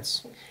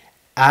insurance.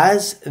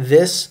 As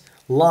this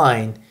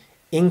line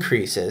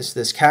increases,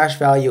 this cash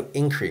value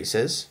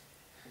increases,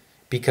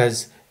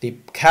 because the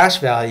cash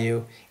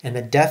value and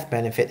the death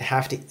benefit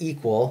have to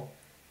equal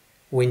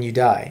when you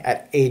die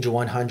at age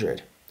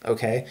 100.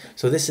 Okay,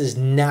 so this is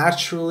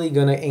naturally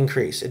going to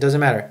increase. It doesn't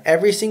matter.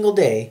 Every single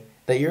day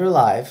that you're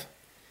alive,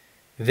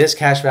 this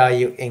cash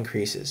value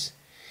increases,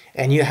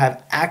 and you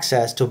have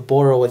access to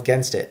borrow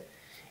against it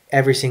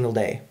every single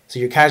day. So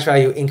your cash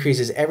value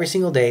increases every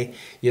single day.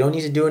 You don't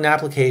need to do an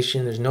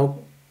application. There's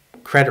no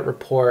credit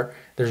report.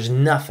 There's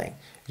nothing.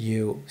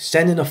 You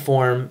send in a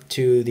form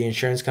to the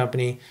insurance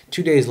company.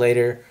 2 days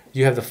later,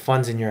 you have the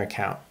funds in your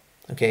account.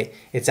 Okay,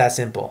 it's that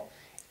simple.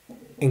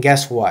 And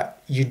guess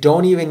what? You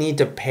don't even need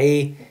to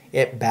pay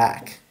it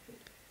back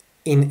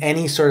in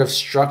any sort of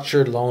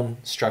structured loan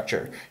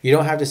structure. You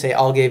don't have to say,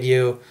 I'll give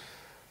you,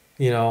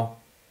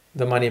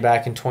 the money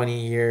back in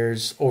 20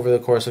 years, over the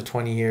course of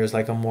 20 years,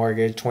 like a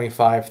mortgage,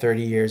 25,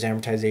 30 years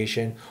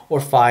amortization, or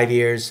 5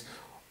 years.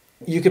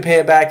 You could pay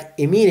it back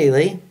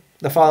immediately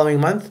the following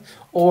month,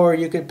 or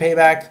you could pay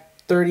back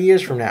 30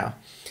 years from now.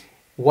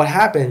 What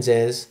happens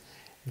is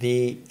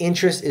the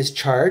interest is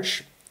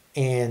charged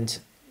and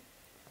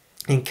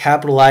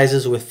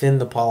capitalizes within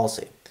the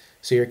policy.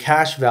 So your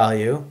cash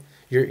value,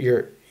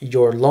 your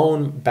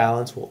loan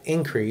balance will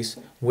increase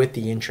with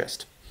the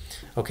interest.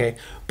 Okay,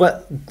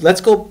 but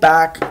let's go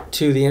back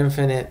to the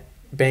infinite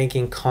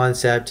banking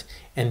concept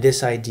and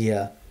this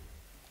idea.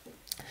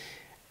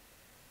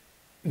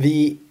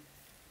 The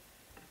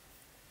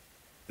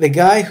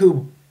guy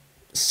who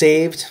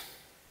saved,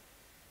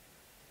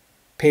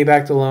 paid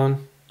back the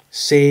loan,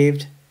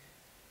 saved,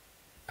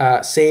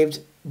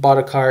 bought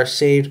a car,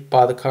 saved,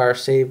 bought the car,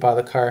 saved, bought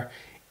the car.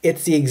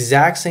 It's the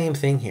exact same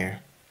thing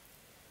here,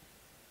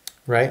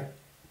 right?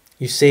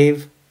 You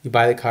save, you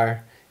buy the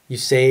car, you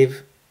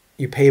save,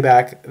 you pay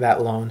back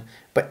that loan.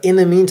 But in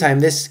the meantime,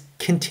 this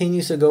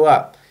continues to go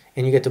up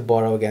and you get to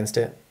borrow against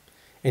it.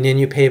 And then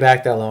you pay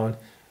back that loan,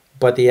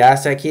 but the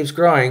asset keeps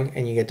growing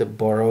and you get to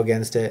borrow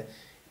against it,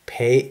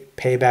 pay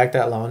back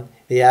that loan.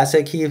 The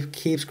asset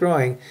keeps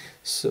growing.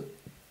 So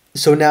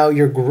now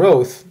your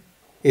growth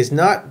is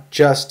not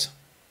just,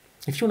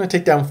 if you want to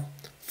take down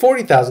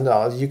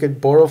 $40,000, you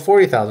could borrow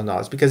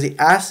 $40,000 because the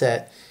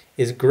asset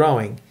is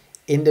growing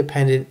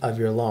independent of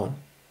your loan.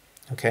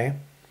 Okay?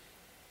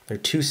 They're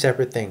two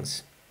separate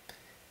things.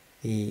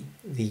 The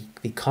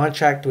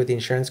contract with the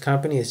insurance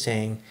company is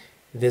saying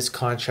this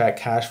contract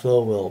cash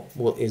flow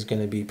is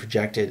going to be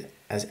projected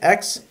as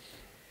X,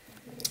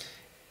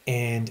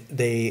 and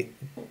they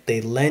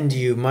lend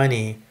you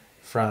money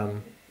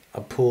from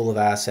a pool of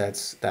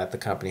assets that the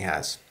company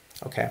has.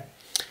 Okay?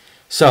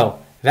 So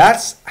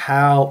that's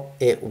how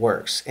it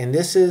works. And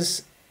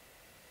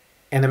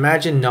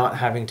imagine not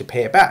having to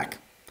pay it back,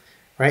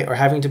 right? Or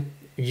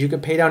you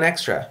could pay down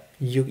extra.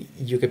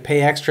 You could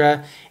pay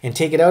extra and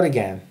take it out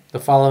again the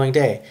following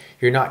day.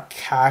 You're not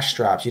cash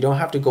strapped. You don't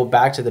have to go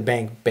back to the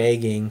bank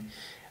begging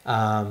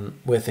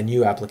with a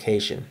new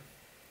application.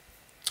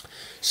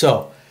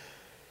 So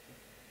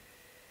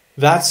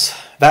that's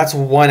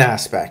one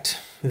aspect.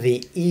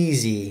 The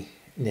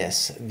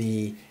easiness,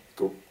 the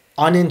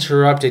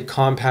uninterrupted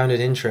compounded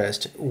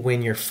interest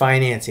when you're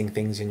financing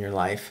things in your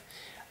life.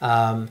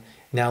 Now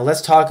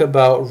let's talk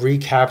about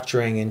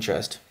recapturing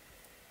interest.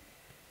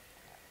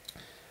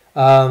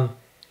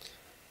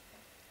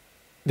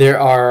 There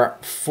are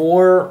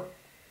four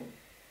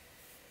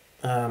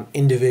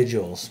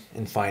individuals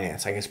in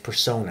finance, I guess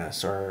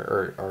personas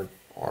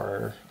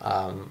or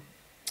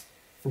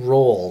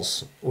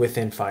roles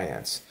within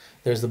finance.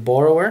 There's the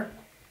borrower,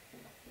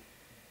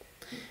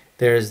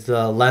 there's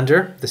the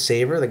lender, the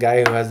saver, the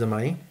guy who has the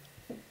money,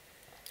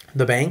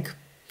 the bank,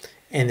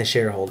 and the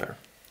shareholder.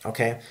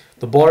 Okay,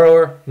 the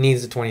borrower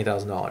needs the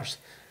 $20,000.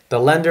 The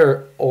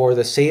lender or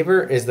the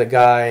saver is the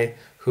guy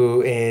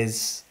who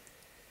is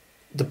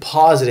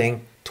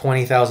depositing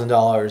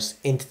 $20,000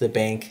 into the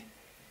bank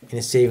in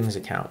a savings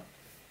account.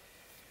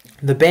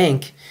 The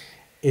bank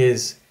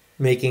is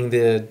making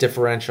the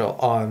differential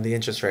on the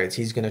interest rates.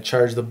 He's going to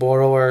charge the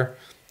borrower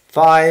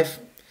 5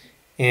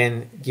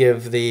 and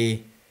give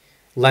the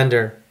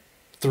lender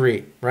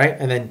 3, right?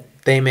 And then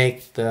they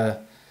make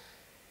the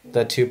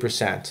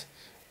 2%.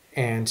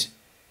 And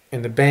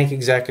the bank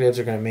executives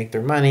are going to make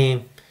their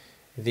money.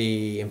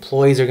 The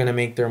employees are going to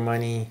make their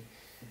money.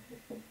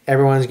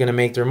 everyone's going to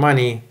make their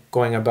money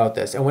going about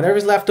this. And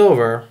whatever's left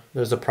over,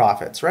 there's the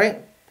profits,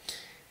 right?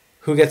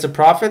 Who gets the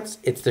profits?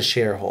 It's the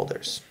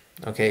shareholders.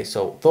 Okay,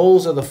 so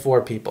those are the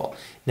four people.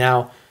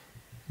 Now,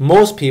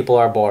 most people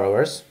are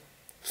borrowers.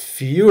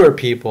 Fewer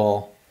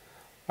people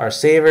are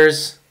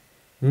savers.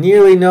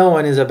 Nearly no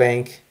one is a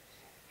bank.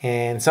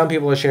 And some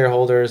people are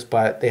shareholders,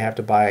 but they have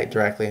to buy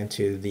directly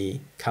into the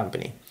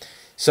company.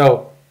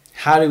 So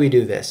how do we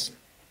do this?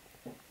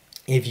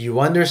 If you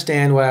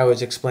understand what I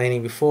was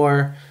explaining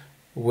before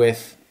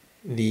with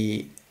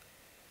the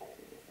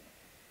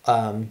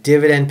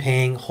dividend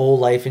paying whole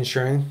life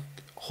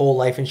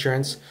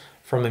insurance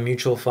from a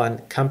mutual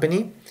fund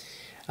company,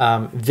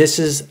 this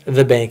is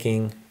the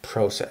banking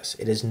process.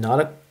 It is not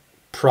a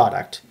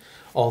product.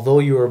 Although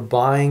you are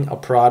buying a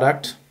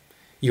product,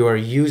 you are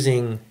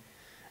using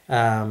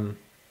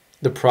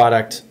the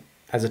product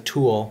as a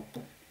tool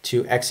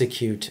to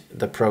execute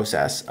the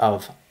process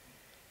of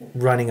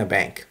running a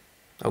bank.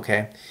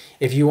 Okay,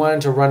 if you wanted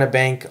to run a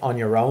bank on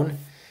your own,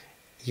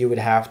 you would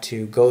have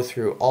to go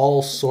through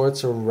all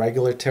sorts of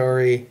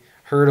regulatory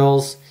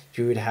hurdles.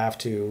 You would have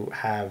to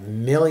have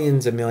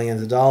millions and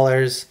millions of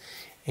dollars,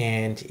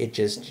 and it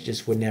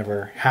just would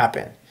never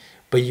happen.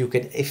 But you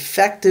could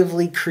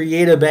effectively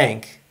create a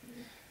bank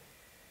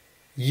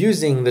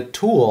using the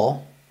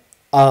tool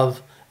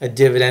of a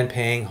dividend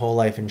paying whole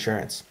life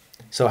insurance.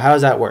 So how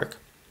does that work?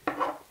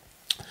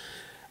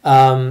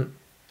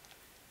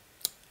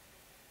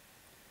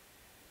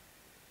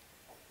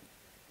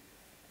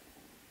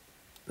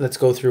 Let's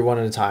go through one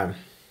at a time.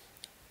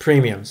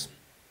 Premiums.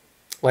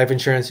 Life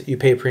insurance, you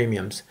pay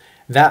premiums.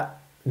 That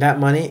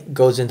money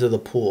goes into the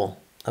pool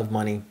of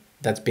money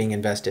that's being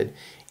invested.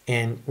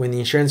 And when the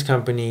insurance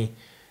company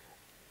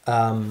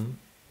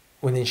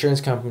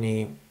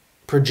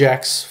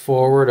projects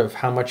forward of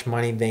how much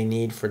money they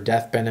need for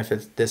death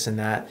benefits, this and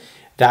that,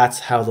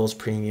 that's how those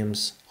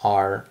premiums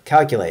are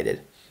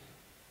calculated.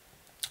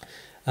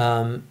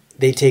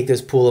 They take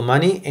this pool of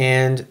money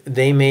and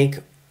they make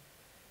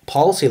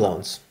policy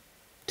loans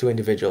to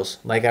individuals.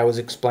 Like I was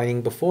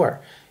explaining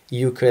before,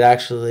 you could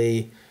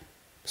actually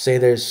say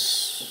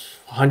there's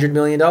 $100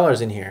 million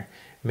in here.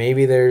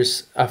 Maybe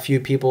there's a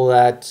few people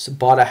that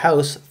bought a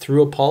house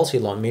through a policy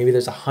loan. Maybe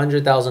there's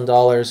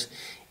 $100,000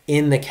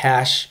 in the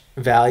cash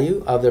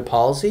value of their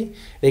policy.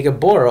 They could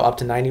borrow up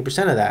to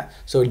 90% of that.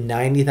 So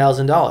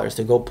 $90,000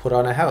 to go put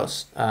on a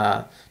house,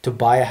 to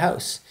buy a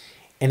house.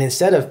 And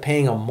instead of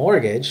paying a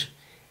mortgage,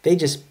 they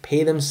just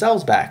pay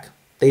themselves back.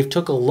 They've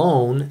took a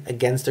loan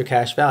against their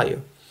cash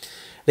value.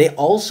 They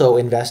also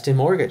invest in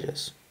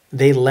mortgages.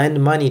 They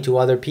lend money to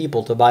other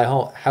people to buy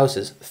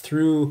houses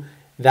through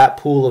that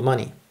pool of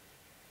money.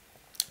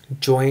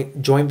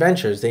 Joint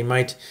ventures. They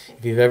might,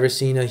 if you've ever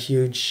seen a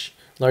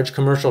large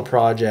commercial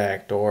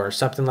project or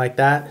something like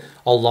that,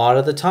 a lot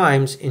of the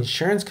times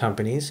insurance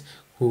companies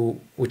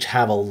which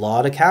have a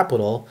lot of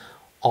capital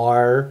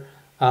are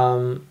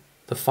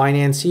the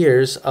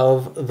financiers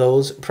of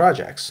those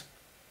projects.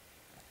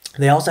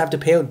 They also have to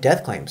pay out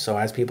death claims. So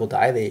as people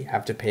die, they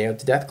have to pay out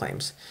the death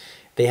claims.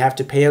 They have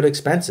to pay out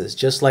expenses,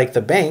 just like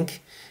the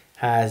bank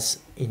has,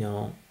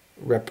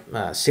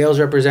 sales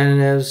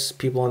representatives,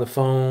 people on the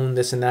phone,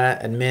 this and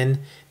that, admin.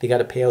 They got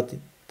to pay out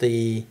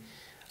the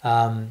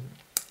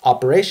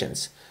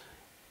operations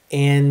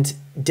and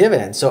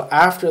dividends. So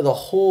after the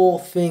whole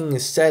thing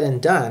is said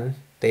and done,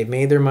 they've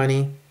made their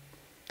money.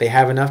 They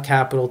have enough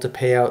capital to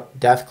pay out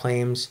death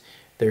claims.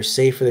 They're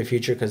safe for their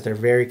future because they're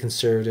very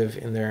conservative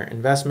in their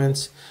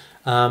investments.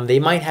 They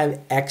might have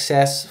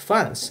excess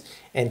funds,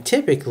 and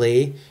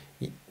typically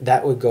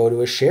that would go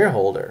to a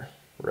shareholder,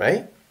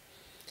 right?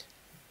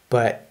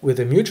 But with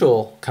a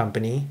mutual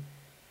company,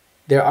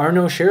 there are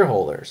no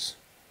shareholders.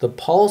 The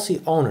policy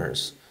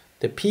owners,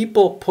 the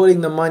people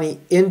putting the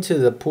money into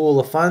the pool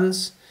of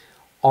funds,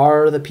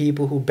 are the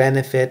people who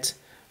benefit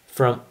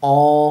from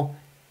all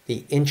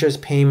the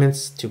interest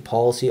payments to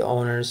policy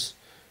owners,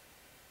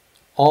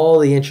 all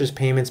the interest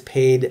payments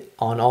paid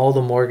on all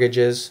the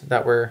mortgages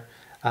that were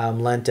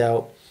lent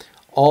out,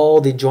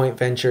 all the joint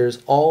ventures,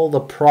 all the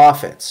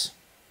profits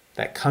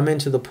that come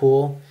into the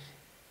pool,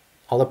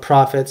 all the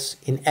profits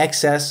in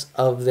excess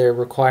of their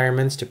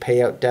requirements to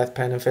pay out death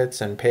benefits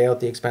and pay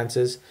out the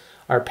expenses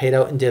are paid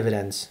out in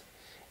dividends.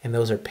 And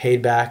those are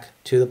paid back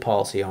to the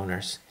policy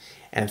owners.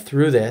 And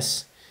through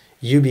this,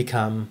 you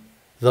become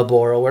the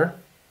borrower,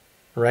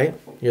 right?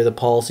 You're the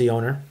policy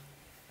owner.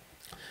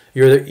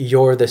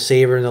 You're the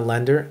saver and the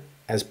lender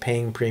as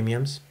paying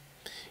premiums.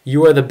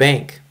 You are the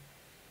bank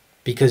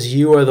because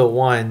you are the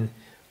one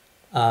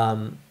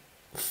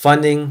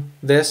funding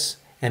this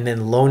and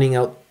then loaning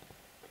out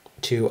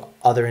to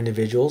other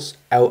individuals,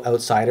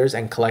 outsiders,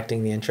 and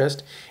collecting the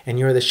interest. And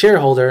you're the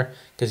shareholder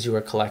because you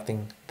are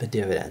collecting the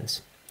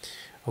dividends.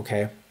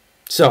 Okay,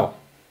 so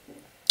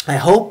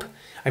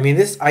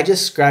I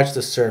just scratched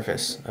the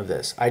surface of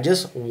this. I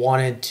just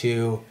wanted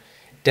to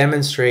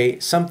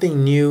demonstrate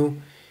something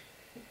new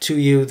to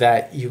you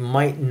that you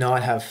might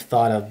not have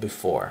thought of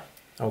before.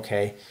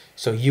 Okay,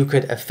 so you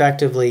could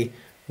effectively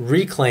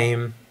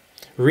recapture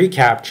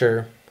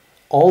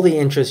all the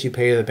interest you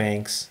pay to the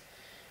banks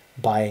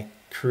by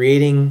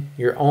creating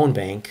your own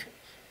bank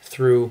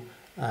through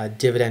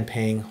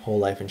dividend-paying whole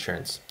life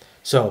insurance.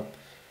 So,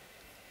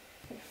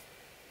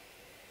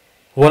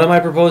 what am I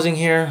proposing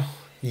here?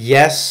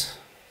 Yes,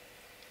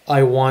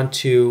 I want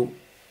to,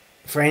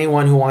 for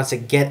anyone who wants to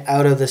get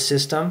out of the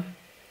system,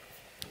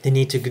 they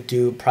need to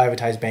do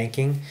privatized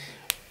banking.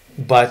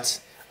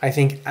 But I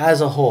think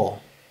as a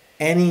whole,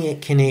 any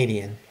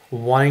Canadian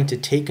wanting to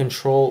take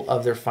control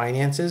of their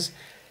finances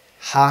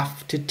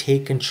have to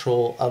take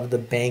control of the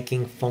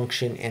banking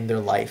function in their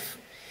life.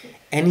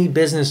 Any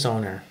business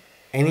owner,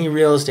 any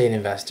real estate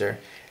investor,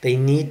 they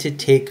need to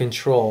take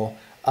control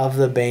of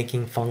the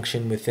banking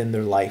function within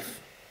their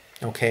life.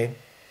 Okay?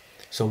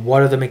 So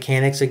what are the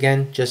mechanics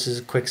again? Just as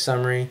a quick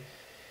summary.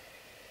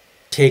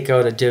 Take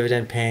out a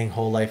dividend-paying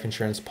whole life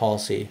insurance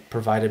policy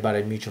provided by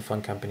a mutual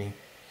fund company.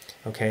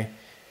 Okay?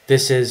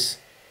 This is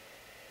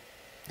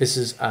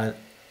an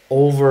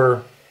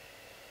over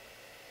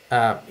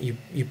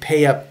you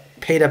paid up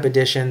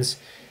additions,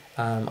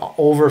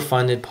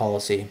 overfunded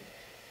policy,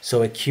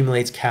 so it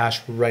accumulates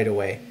cash right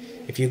away.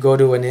 If you go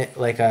to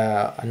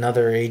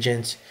another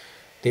agent,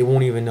 they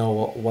won't even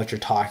know what you're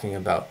talking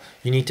about.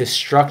 You need to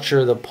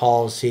structure the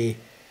policy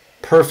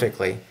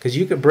perfectly, because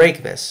you could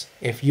break this.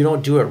 If you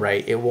don't do it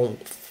right, it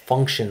won't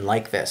function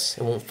like this.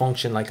 It won't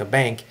function like a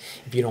bank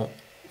if you don't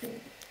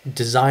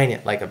design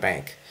it like a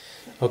bank.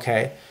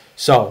 Okay,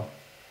 so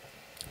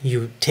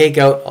you take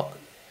out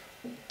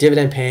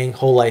dividend-paying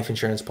whole life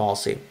insurance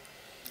policy.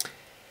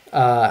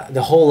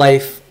 The whole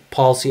life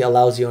policy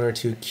allows the owner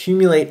to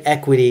accumulate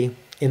equity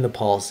in the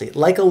policy,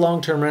 like a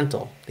long-term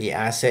rental. The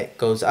asset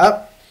goes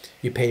up,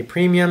 you pay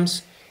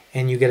premiums,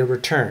 and you get a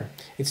return.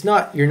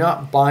 You're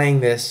not buying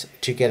this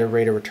to get a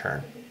rate of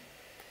return.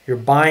 You're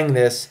buying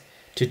this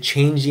to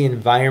change the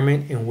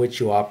environment in which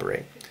you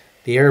operate.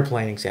 The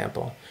airplane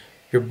example.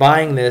 You're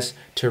buying this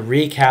to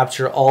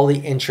recapture all the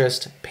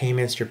interest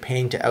payments you're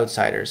paying to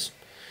outsiders.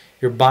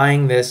 You're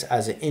buying this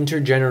as an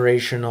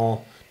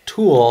intergenerational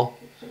tool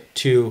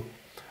to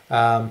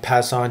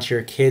pass on to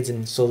your kids,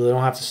 and so they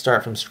don't have to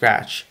start from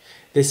scratch.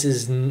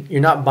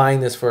 You're not buying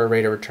this for a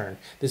rate of return.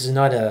 This is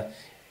not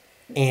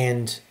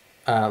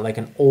like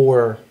an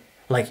or,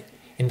 like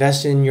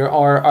invest in your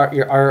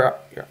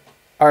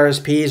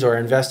RSPs or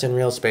invest in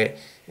real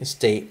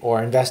estate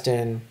or invest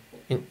in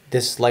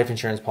this life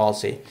insurance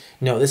policy.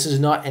 No, this is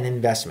not an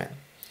investment.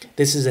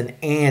 This is an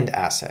and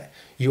asset.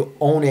 You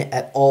own it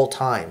at all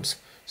times.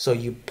 So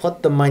you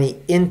put the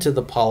money into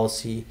the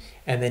policy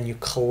and then you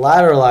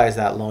collateralize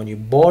that loan. You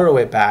borrow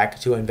it back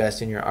to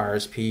invest in your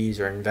RSPs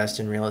or invest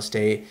in real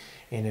estate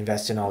and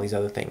invest in all these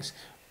other things.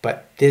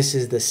 But this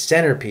is the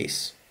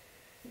centerpiece.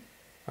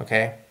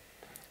 Okay?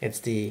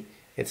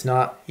 It's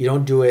not, you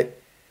don't do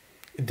it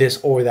this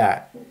or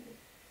that.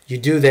 You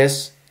do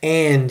this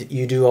and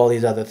you do all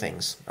these other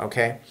things.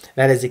 Okay?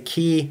 That is a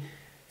key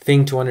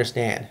thing to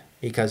understand,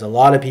 because a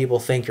lot of people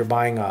think you're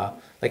buying a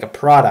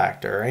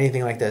product or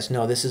anything like this.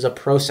 No, this is a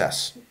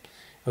process.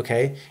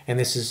 Okay? And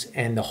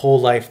the whole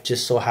life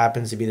just so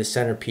happens to be the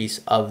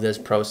centerpiece of this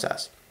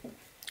process.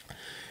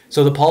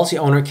 So the policy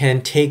owner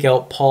can take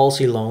out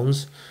policy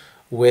loans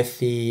with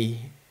the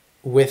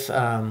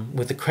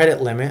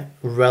credit limit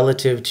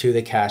relative to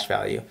the cash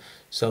value.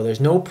 So there's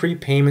no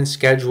prepayment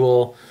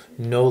schedule,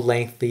 no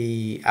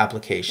lengthy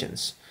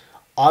applications.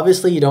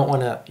 Obviously,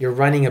 you're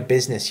running a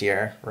business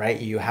here, right?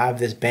 You have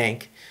this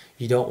bank.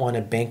 You don't want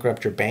to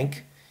bankrupt your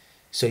bank.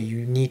 So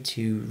you need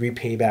to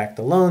repay back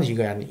the loans. You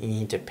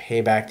need to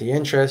pay back the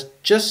interest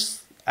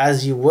just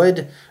as you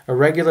would a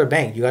regular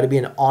bank. You got to be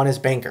an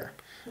honest banker.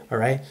 All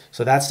right.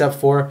 So that's step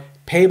 4.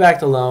 Pay back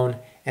the loan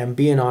and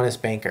be an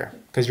honest banker,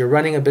 because you're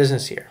running a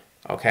business here.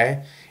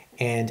 Okay.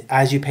 And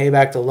as you pay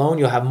back the loan,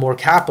 you'll have more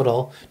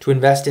capital to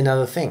invest in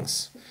other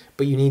things.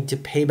 But you need to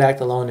pay back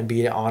the loan and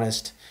be an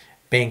honest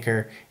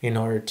banker in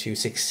order to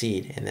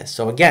succeed in this.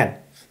 So again,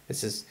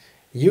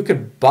 you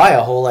could buy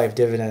a whole life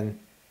dividend,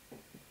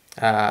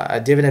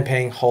 a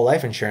dividend-paying whole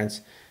life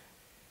insurance,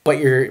 but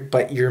you're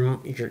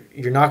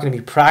not going to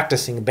be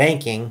practicing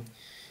banking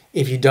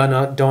if you don't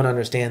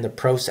understand the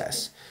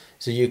process.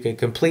 So you could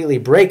completely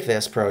break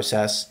this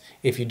process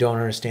if you don't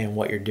understand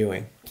what you're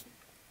doing.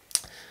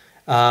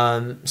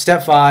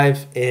 Step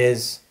 5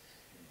 is,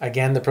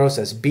 again, the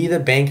process. Be the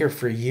banker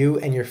for you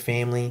and your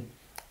family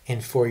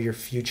and for your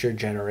future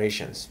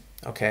generations.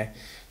 Okay,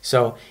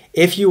 so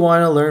if you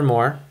want to learn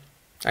more,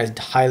 I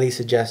highly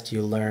suggest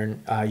you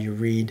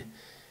read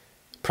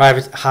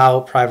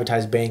How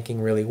Privatized Banking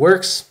Really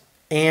Works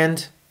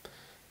and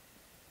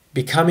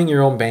Becoming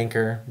Your Own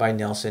Banker by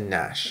Nelson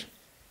Nash.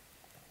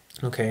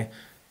 Okay,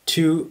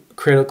 2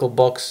 critical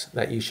books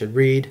that you should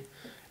read.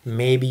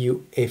 Maybe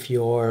if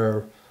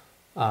you're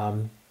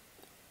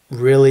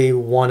really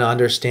want to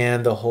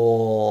understand the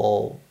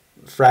whole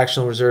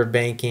fractional reserve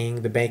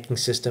banking, the banking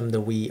system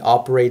that we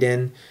operate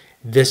in,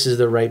 this is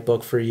the right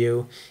book for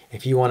you.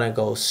 If you want to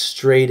go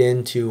straight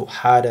into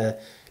how to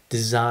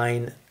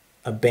design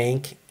a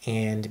bank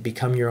and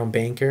become your own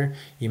banker,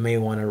 you may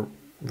want to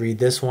read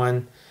this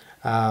one.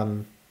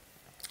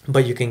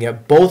 But you can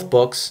get both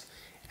books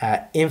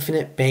at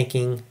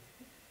infinitebanking.com.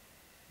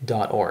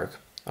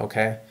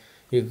 Okay,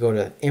 you could go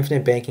to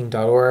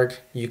infinitebanking.org.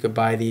 You could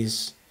buy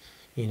these,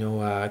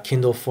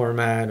 Kindle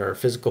format or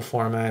physical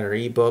format or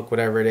ebook,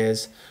 whatever it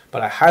is.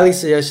 But I highly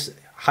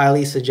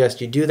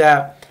suggest you do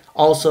that.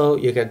 Also,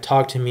 you could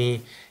talk to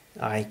me.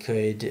 I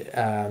could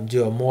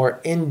do a more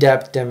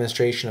in-depth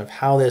demonstration of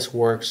how this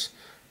works,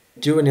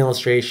 do an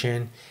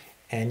illustration,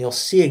 and you'll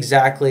see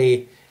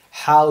exactly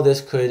how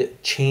this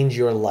could change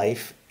your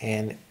life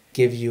and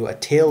give you a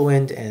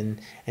tailwind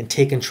and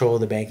take control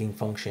of the banking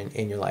function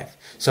in your life.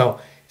 So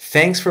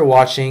thanks for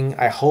watching.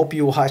 I hope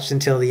you watched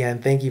until the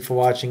end. Thank you for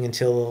watching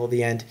until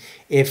the end.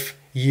 If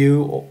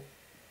you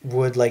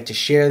would like to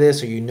share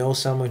this, or you know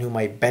someone who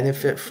might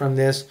benefit from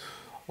this,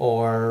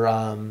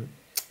 or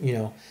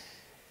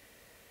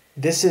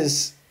this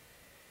is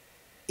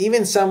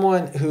even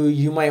someone who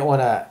you might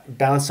want to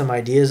bounce some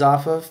ideas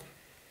off of,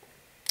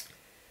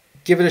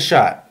 give it a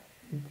shot.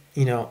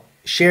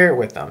 Share it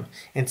with them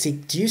and see,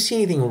 do you see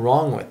anything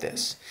wrong with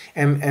this?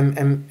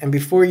 And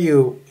before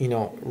you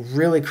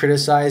really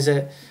criticize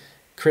it,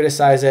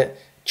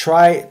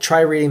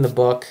 try reading the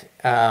book.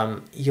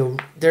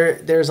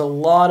 There's a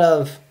lot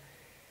of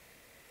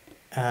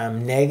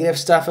negative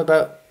stuff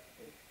about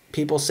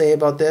people say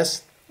about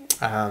this,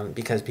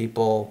 because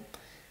people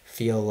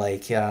feel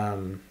like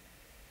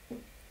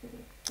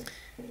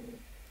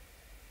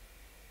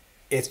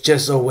it's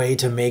just a way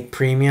to make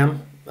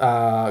premium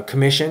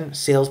commission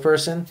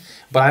salesperson.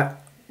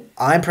 But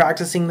I'm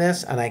practicing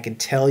this, and I can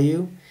tell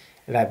you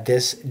that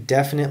this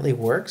definitely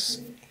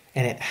works,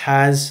 and it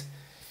has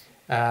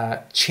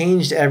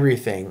changed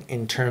everything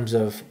in terms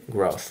of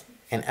growth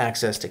and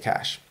access to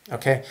cash.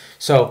 Okay,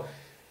 so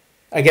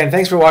again,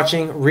 thanks for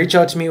watching. Reach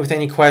out to me with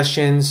any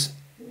questions.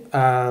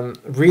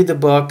 Read the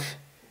book,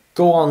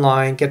 go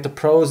online, get the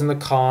pros and the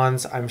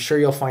cons. I'm sure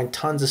you'll find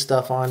tons of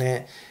stuff on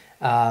it.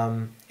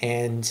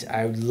 And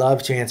I would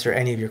love to answer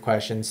any of your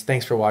questions.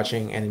 Thanks for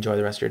watching, and enjoy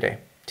the rest of your day.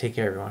 Take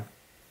care, everyone.